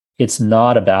it's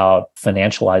not about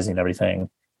financializing everything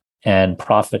and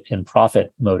profit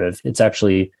motive. It's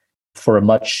actually for a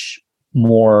much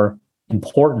more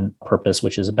important purpose,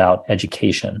 which is about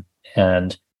education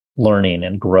and learning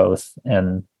and growth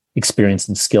and experience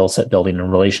and skill set building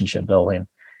and relationship building,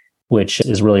 which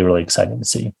is really, really exciting to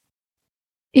see.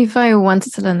 If I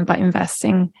wanted to learn about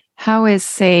investing, how is,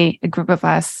 say, a group of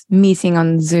us meeting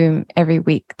on Zoom every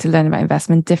week to learn about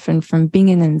investment different from being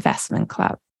in an investment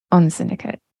club on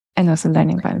Syndicate and also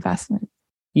learning about investment?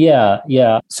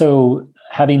 Yeah. So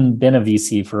having been a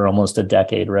VC for almost a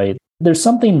decade, right? There's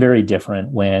something very different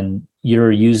when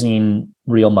you're using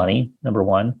real money, number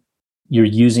one. You're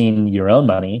using your own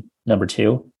money, number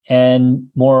two. And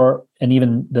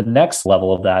even the next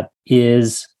level of that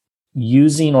is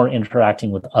using or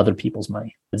interacting with other people's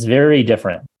money. It's very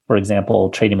different. For example,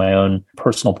 trading my own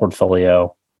personal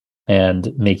portfolio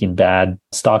and making bad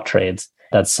stock trades.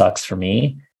 That sucks for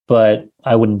me. But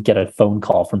I wouldn't get a phone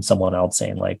call from someone else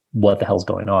saying like, what the hell's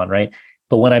going on, right?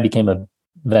 But when I became a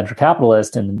venture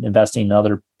capitalist and investing in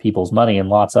other people's money and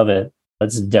lots of it,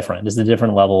 it's different. It's a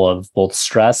different level of both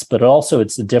stress, but also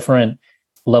it's a different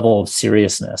level of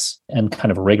seriousness and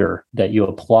kind of rigor that you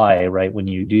apply, right, when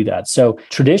you do that. So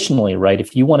traditionally, right,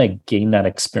 if you want to gain that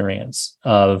experience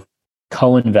of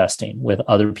co-investing with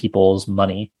other people's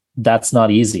money, that's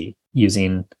not easy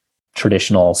using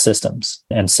traditional systems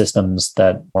and systems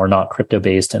that are not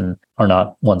crypto-based and are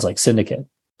not ones like Syndicate.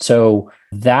 So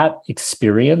that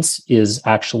experience is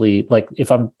actually like, if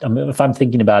I'm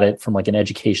thinking about it from like an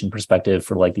education perspective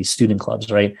for like these student clubs,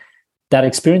 right? That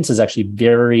experience is actually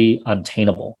very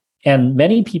unattainable. And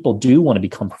many people do want to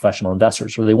become professional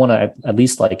investors, or they want to at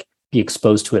least like be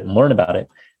exposed to it and learn about it.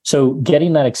 So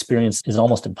getting that experience is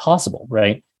almost impossible,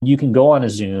 right? You can go on a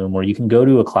Zoom or you can go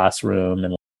to a classroom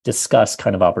and discuss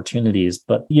kind of opportunities,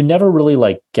 but you never really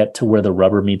like get to where the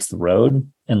rubber meets the road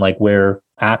and like where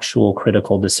actual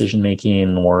critical decision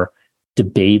making or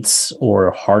debates or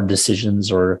hard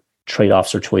decisions or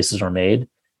trade-offs or choices are made.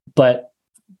 But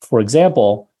for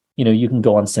example, you can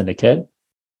go on Syndicate,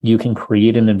 you can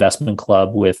create an investment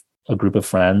club with a group of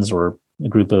friends or a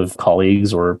group of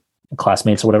colleagues or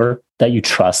classmates or whatever that you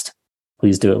trust.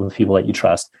 Please do it with people that you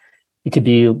trust. It could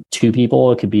be 2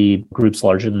 people, it could be groups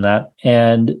larger than that.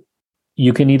 And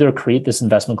you can either create this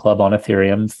investment club on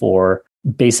Ethereum for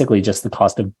basically just the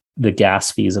cost of the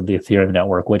gas fees of the Ethereum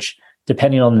network, which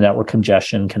depending on the network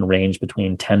congestion can range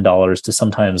between $10 to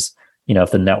sometimes,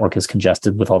 if the network is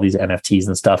congested with all these NFTs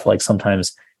and stuff, like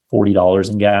sometimes $40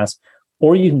 in gas.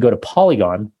 Or you can go to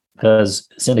Polygon, because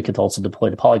Syndicate also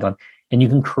deployed to Polygon, and you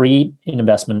can create an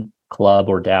investment club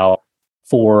or DAO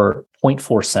for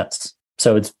 0.4 cents.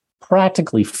 So it's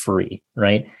practically free,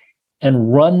 right?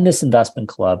 And run this investment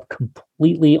club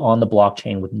completely on the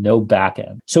blockchain with no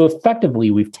backend. So effectively,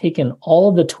 we've taken all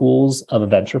of the tools of a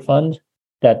venture fund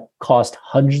that cost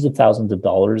hundreds of thousands of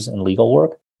dollars in legal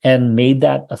work and made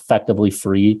that effectively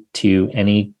free to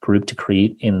any group to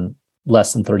create in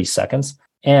less than 30 seconds.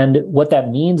 And what that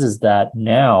means is that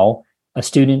now a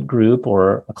student group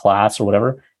or a class or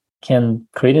whatever can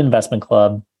create an investment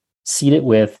club seed it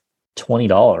with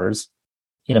 $20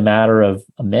 in a matter of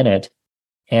a minute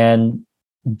and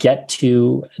get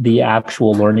to the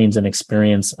actual learnings and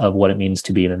experience of what it means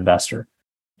to be an investor,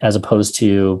 as opposed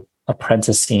to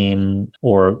apprenticing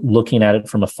or looking at it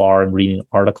from afar and reading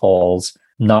articles,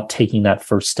 not taking that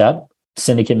first step.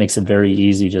 Syndicate makes it very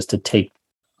easy just to take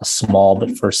a small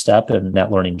but first step in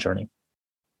that learning journey.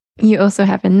 You also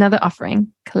have another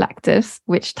offering, Collectives,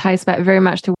 which ties back very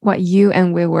much to what you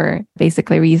and we were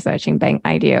basically researching back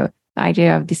IDEO, the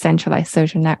idea of decentralized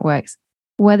social networks.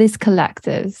 What is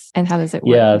Collectives and how does it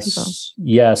work for people?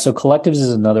 Yeah, so Collectives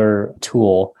is another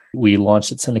tool we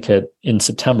launched at Syndicate in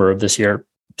September of this year,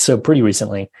 so pretty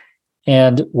recently.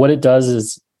 And what it does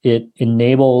is it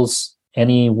enables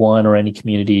anyone or any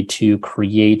community to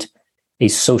create a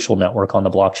social network on the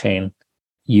blockchain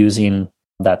using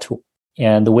that tool.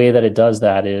 And the way that it does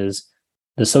that is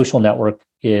the social network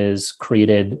is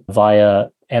created via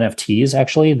NFTs,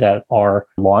 actually, that are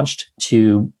launched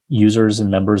to users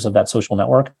and members of that social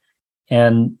network.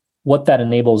 And what that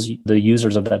enables the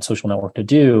users of that social network to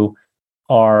do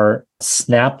are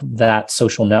snap that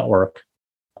social network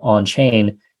on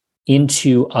chain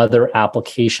into other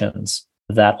applications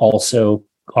that also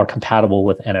are compatible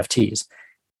with NFTs,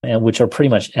 and which are pretty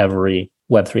much every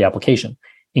Web3 application,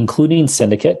 including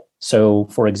Syndicate. So,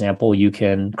 for example, you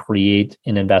can create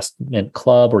an investment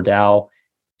club or DAO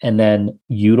and then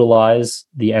utilize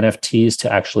the NFTs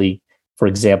to actually, for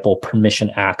example,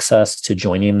 permission access to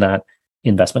joining that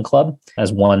investment club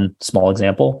as one small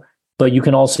example. But you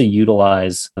can also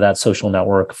utilize that social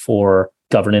network for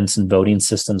governance and voting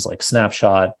systems like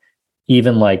Snapshot,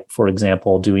 even like, for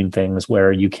example, doing things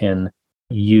where you can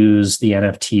use the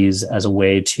NFTs as a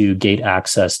way to gate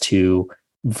access to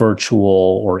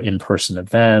virtual or in-person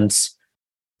events,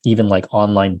 even like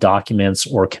online documents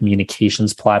or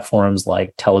communications platforms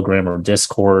like Telegram or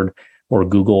Discord or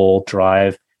Google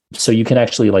Drive. So you can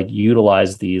actually like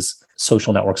utilize these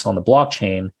social networks on the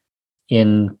blockchain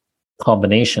in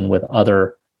combination with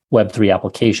other Web3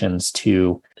 applications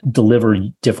to deliver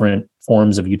different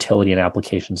forms of utility and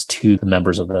applications to the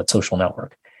members of that social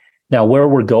network. Now, where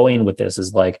we're going with this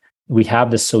is like, we have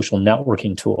this social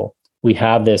networking tool. We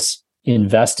have this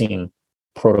investing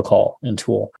protocol and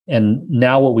tool. And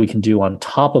now what we can do on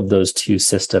top of those two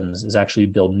systems is actually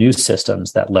build new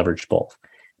systems that leverage both.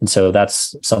 And so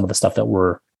that's some of the stuff that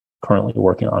we're currently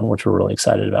working on, which we're really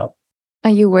excited about. Are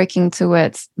you working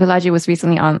towards, Balaji was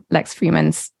recently on Lex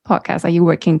Fridman's podcast, are you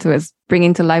working towards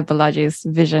bringing to life Balaji's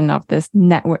vision of this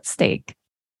network stake?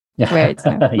 Where it's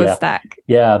full stack.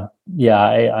 Yeah.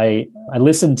 I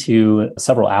listened to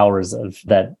several hours of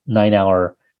that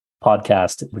 9-hour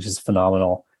podcast, which is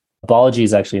phenomenal. Balaji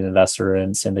is actually an investor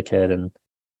in Syndicate, and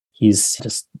he's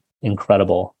just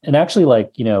incredible. And actually,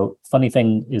 like, funny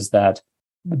thing is that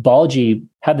Balaji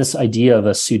had this idea of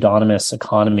a pseudonymous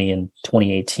economy in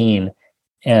 2018,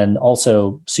 and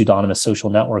also pseudonymous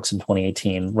social networks in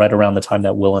 2018, right around the time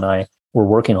that Will and I were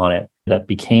working on it, that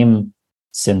became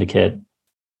Syndicate.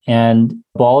 And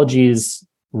Balaji's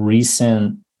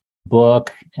recent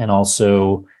book and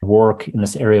also work in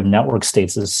this area of network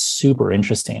states is super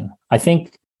interesting. I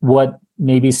think what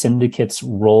maybe Syndicate's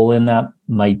role in that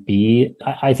might be,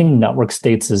 I think network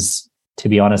states is, to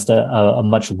be honest, a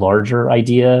much larger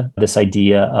idea. This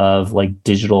idea of like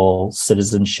digital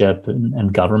citizenship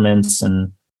and governments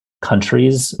and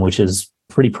countries, which is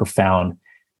pretty profound.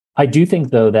 I do think,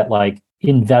 though, that like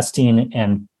investing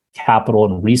and capital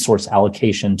and resource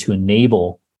allocation to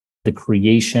enable the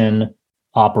creation,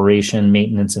 operation,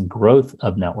 maintenance, and growth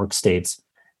of network states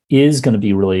is going to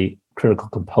be really critical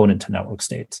component to network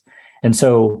states. And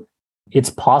so it's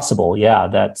possible,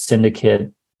 that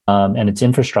Syndicate and its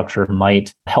infrastructure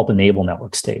might help enable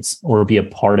network states or be a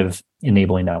part of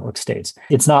enabling network states.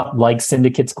 It's not like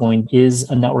Syndicate's is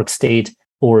a network state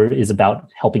or is about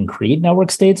helping create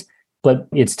network states, but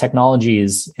its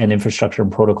technologies and infrastructure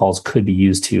and protocols could be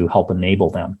used to help enable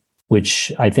them,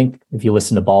 which I think if you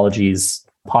listen to Balaji's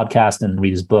podcast and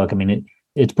read his book, I mean,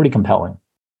 it's pretty compelling.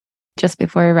 Just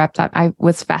before we wrapped up, I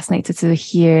was fascinated to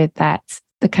hear that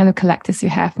the kind of collectives you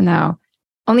have now,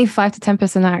 only 5 to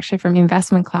 10% are actually from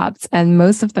investment clubs, and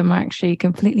most of them are actually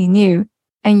completely new.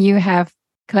 And you have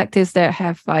collectives that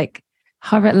have like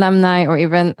Harvard alumni or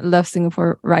even love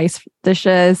Singapore rice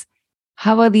dishes.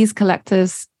 How are these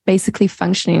collectives basically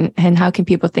functioning, and how can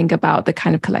people think about the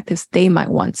kind of collectives they might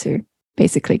want to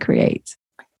basically create?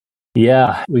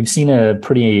 Yeah, we've seen a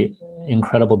pretty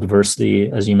incredible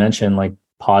diversity, as you mentioned, like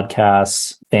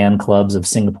podcasts, fan clubs of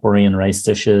Singaporean rice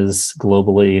dishes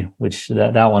globally, which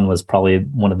that one was probably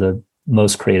one of the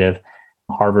most creative.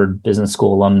 Harvard Business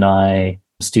School alumni,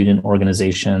 student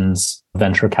organizations,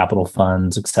 venture capital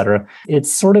funds, et cetera.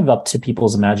 It's sort of up to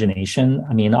people's imagination.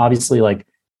 I mean, obviously, like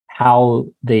how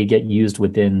they get used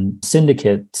within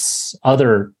syndicates,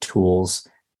 other tools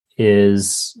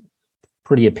is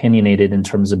pretty opinionated in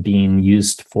terms of being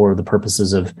used for the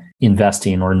purposes of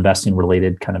investing or investing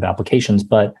related kind of applications.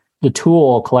 But the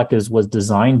tool Collectives was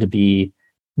designed to be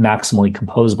maximally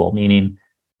composable, meaning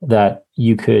that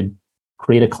you could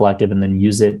create a collective and then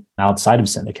use it outside of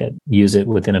syndicate, use it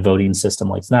within a voting system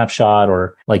like Snapshot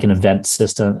or like an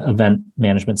event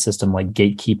management system like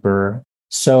Gatekeeper.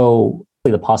 So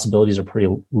the possibilities are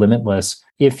pretty limitless.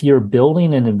 If you're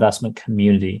building an investment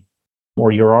community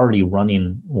or you're already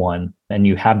running one and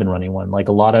you have been running one, like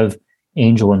a lot of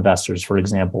angel investors, for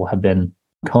example, have been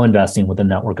co-investing with a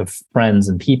network of friends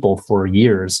and people for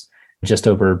years, just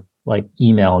over like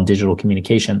email and digital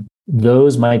communication.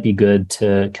 Those might be good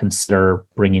to consider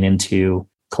bringing into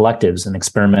Collectives and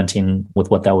experimenting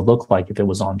with what that would look like if it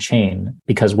was on chain,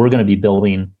 because we're going to be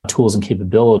building tools and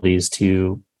capabilities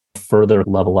to further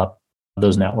level up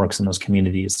those networks and those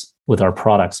communities with our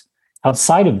products.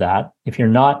 Outside of that, if you're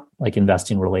not like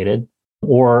investing related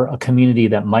or a community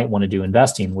that might want to do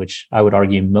investing, which I would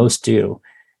argue most do,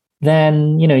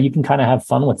 then, you can kind of have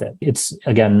fun with it. It's,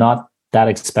 again, not that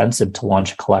expensive to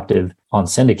launch a collective on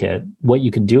Syndicate. What you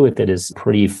can do with it is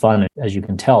pretty fun, as you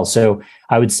can tell. So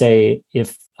I would say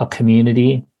if a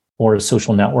community or a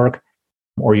social network,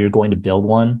 or you're going to build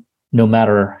one, no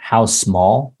matter how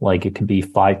small, like it could be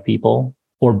 5 people,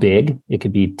 or big, it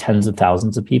could be tens of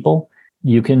thousands of people,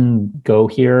 you can go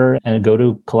here and go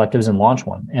to Collectives and launch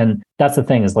one. And that's the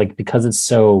thing, is like, because it's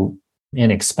so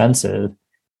inexpensive,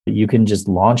 you can just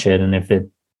launch it. And if it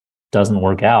doesn't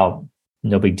work out,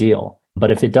 no big deal.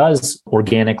 But if it does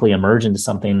organically emerge into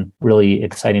something really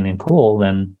exciting and cool,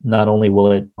 then not only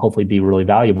will it hopefully be really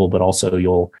valuable, but also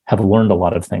you'll have learned a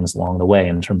lot of things along the way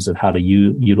in terms of how to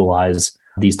utilize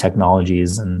these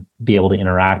technologies and be able to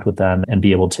interact with them and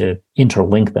be able to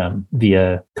interlink them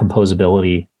via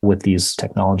composability with these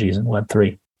technologies in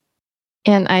Web3.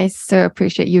 And I so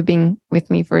appreciate you being with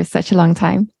me for such a long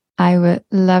time. I would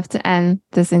love to end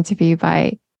this interview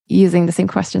by using the same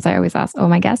questions I always ask all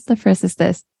my guests. The first is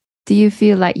this: do you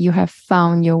feel like you have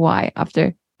found your why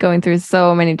after going through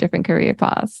so many different career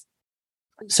paths?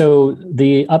 So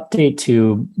the update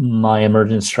to my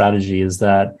emergent strategy is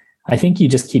that I think you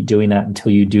just keep doing that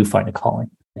until you do find a calling.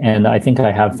 And I think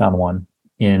I have found one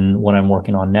in what I'm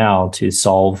working on now to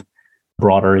solve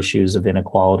broader issues of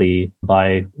inequality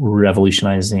by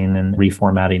revolutionizing and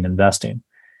reformatting investing.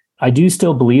 I do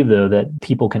still believe, though, that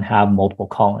people can have multiple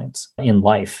callings in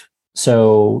life.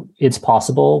 So it's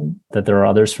possible that there are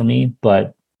others for me,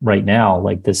 but right now,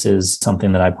 like, this is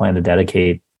something that I plan to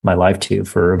dedicate my life to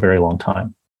for a very long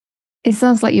time. It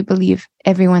sounds like you believe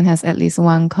everyone has at least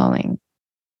one calling.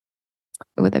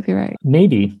 Would that be right?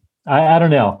 Maybe. I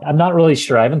don't know. I'm not really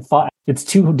sure. I haven't thought. It's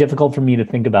too difficult for me to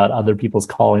think about other people's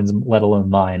callings, let alone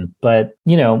mine. But,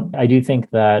 I do think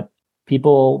that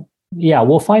people,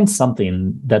 will find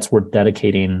something that's worth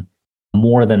dedicating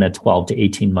more than a 12 to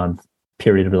 18 month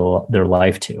period of their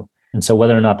life to. And so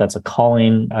whether or not that's a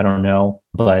calling, I don't know,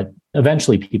 but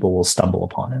eventually people will stumble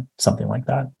upon it, something like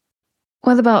that.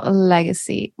 What about a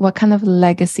legacy? What kind of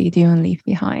legacy do you want to leave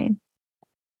behind?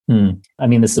 I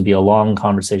mean, this would be a long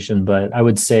conversation, but I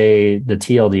would say the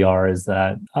TLDR is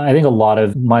that I think a lot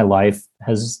of my life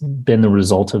has been the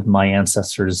result of my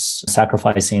ancestors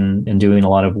sacrificing and doing a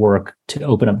lot of work to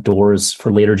open up doors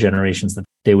for later generations that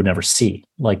they would never see,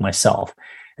 like myself.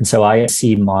 And so I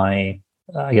see my,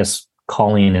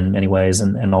 calling in many ways,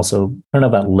 and also, I don't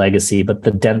know about legacy, but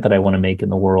the dent that I want to make in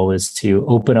the world is to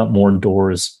open up more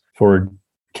doors for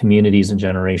communities and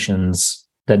generations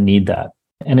that need that.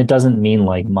 And it doesn't mean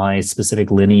like my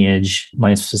specific lineage,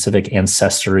 my specific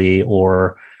ancestry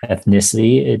or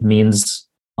ethnicity. It means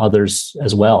others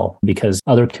as well, because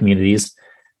other communities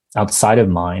outside of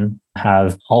mine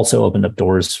have also opened up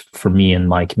doors for me and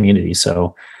my community.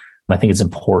 So I think it's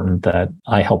important that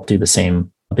I help do the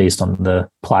same based on the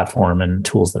platform and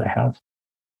tools that I have.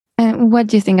 And what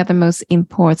do you think are the most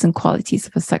important qualities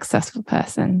of a successful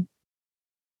person?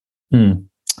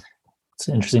 It's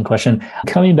an interesting question.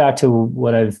 Coming back to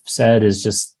what I've said is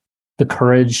just the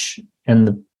courage and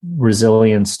the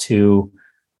resilience to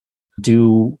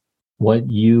do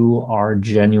what you are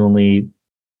genuinely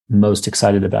most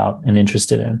excited about and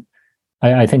interested in.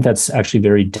 I think that's actually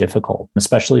very difficult,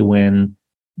 especially when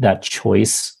that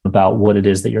choice about what it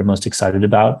is that you're most excited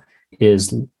about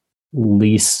is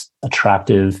least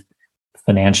attractive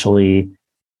financially,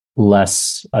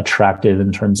 less attractive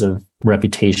in terms of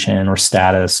reputation or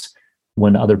status,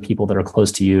 when other people that are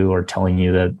close to you are telling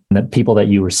you that people that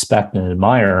you respect and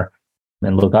admire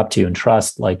and look up to and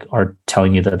trust, like, are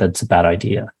telling you that that's a bad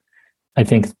idea. I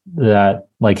think that,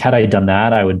 like, had I done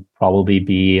that, I would probably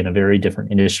be in a very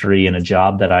different industry, in a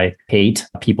job that I hate.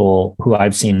 People who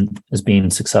I've seen as being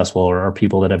successful are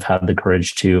people that have had the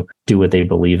courage to do what they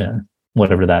believe in,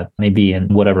 whatever that may be,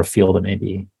 in whatever field it may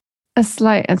be. A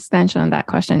slight extension on that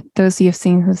question. Those you've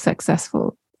seen who's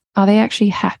successful, are they actually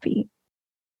happy?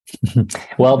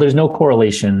 Well, there's no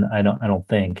correlation. I don't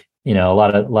think, a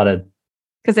lot of,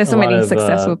 because there's so many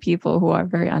successful people who are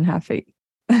very unhappy.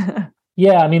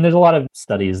 Yeah, I mean, there's a lot of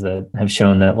studies that have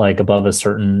shown that, like, above a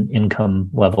certain income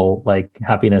level, like,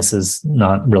 happiness is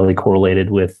not really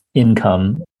correlated with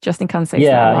income. Just income says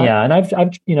yeah. And I've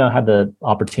had the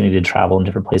opportunity to travel in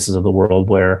different places of the world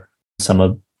where some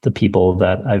of the people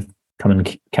that I've come in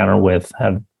encounter with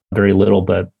have very little,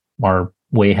 but are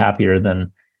way happier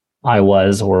than I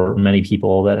was, or many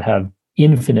people that have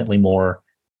infinitely more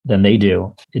than they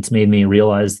do. It's made me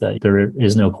realize that there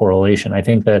is no correlation. I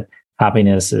think that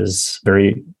happiness is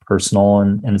very personal,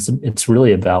 and it's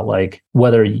really about, like,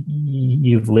 whether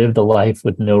you've lived a life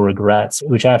with no regrets,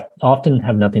 which often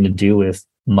have nothing to do with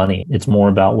money. It's more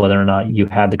about whether or not you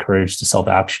had the courage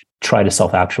to try to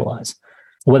self-actualize,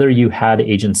 whether you had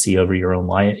agency over your own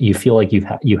life, you feel like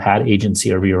you had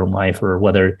agency over your own life, or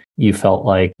whether you felt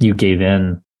like you gave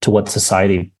in to what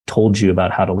society told you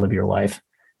about how to live your life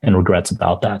and regrets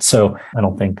about that. So I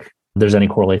don't think there's any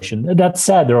correlation. That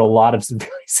said, there are a lot of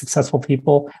very successful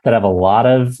people that have a lot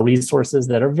of resources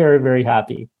that are very, very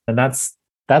happy. And that's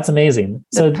amazing.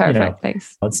 The perfect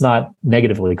place. It's not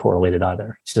negatively correlated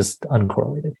either. It's just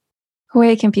uncorrelated.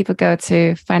 Where can people go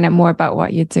to find out more about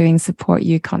what you're doing, support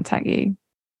you, contact you?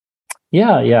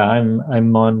 Yeah.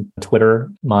 I'm on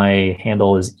Twitter. My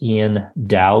handle is Ian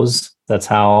Dowse. That's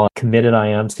how committed I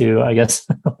am to, I guess,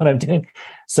 what I'm doing.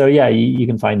 So yeah, you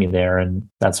can find me there, and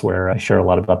that's where I share a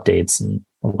lot of updates and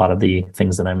a lot of the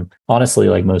things that I'm honestly,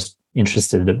 like, most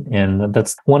interested in.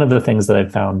 That's one of the things that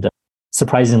I've found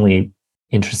surprisingly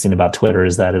interesting about Twitter,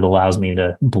 is that it allows me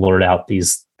to blurt out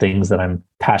these things that I'm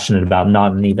passionate about,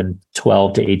 not in even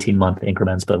 12 to 18 month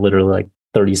increments, but literally like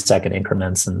 30-second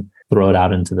increments, and throw it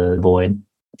out into the void.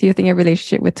 Do you think your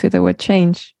relationship with Twitter would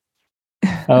change?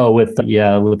 With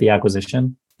the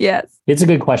acquisition? Yes. It's a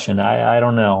good question. I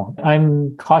don't know.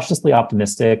 I'm cautiously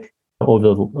optimistic over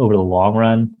the long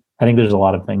run. I think there's a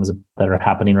lot of things that are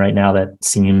happening right now that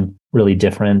seem really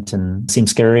different and seem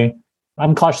scary.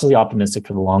 I'm cautiously optimistic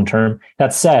for the long term.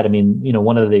 That said, I mean,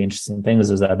 one of the interesting things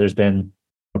is that there's been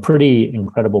a pretty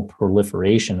incredible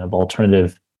proliferation of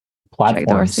alternative platforms.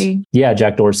 Jack Dorsey. Yeah,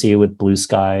 Jack Dorsey with Blue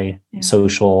Sky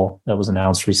Social that was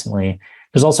announced recently.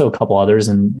 There's also a couple others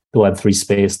in the Web3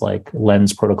 space, like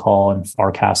Lens Protocol and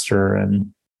Farcaster and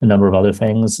a number of other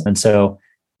things. And so,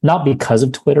 not because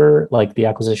of Twitter, like the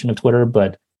acquisition of Twitter,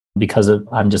 but because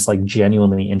I'm just, like,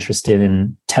 genuinely interested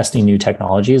in testing new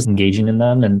technologies, engaging in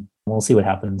them, and we'll see what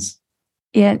happens.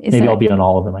 Yeah, maybe I'll be on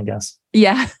all of them, I guess.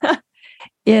 Yeah.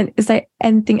 And is there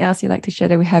anything else you'd like to share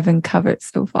that we haven't covered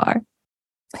so far?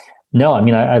 No, I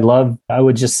mean, I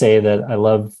would just say that I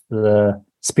love the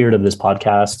spirit of this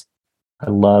podcast. I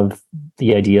love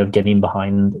the idea of getting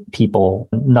behind people,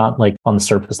 not like on the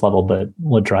surface level, but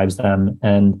what drives them.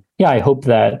 And yeah, I hope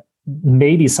that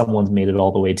maybe someone's made it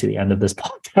all the way to the end of this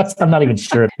podcast. I'm not even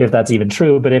sure if that's even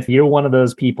true, but if you're one of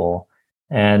those people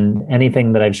and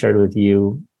anything that I've shared with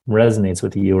you resonates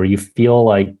with you, or you feel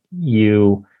like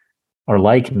you are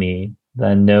like me,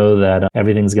 then know that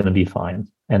everything's going to be fine.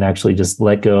 And actually just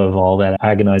let go of all that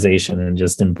agonization and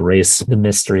just embrace the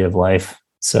mystery of life.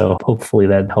 So hopefully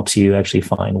that helps you actually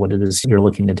find what it is you're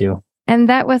looking to do. And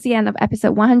that was the end of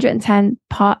episode 110,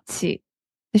 part 2.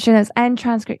 The show notes and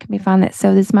transcript can be found at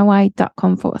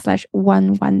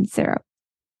sothisismywhy.com/110.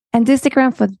 And do stick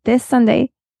around for this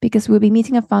Sunday, because we'll be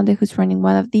meeting a founder who's running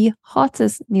one of the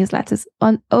hottest newsletters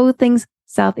on all things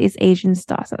Southeast Asian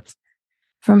startups.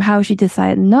 From how she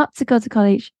decided not to go to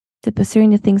college, to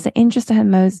pursuing the things that interested her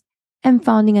most, and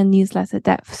founding a newsletter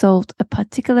that solved a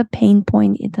particular pain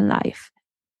point in her life.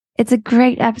 It's a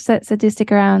great episode, so do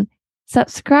stick around.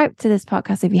 Subscribe to this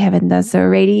podcast if you haven't done so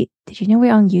already. Did you know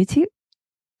we're on YouTube?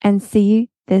 And see you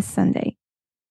this Sunday.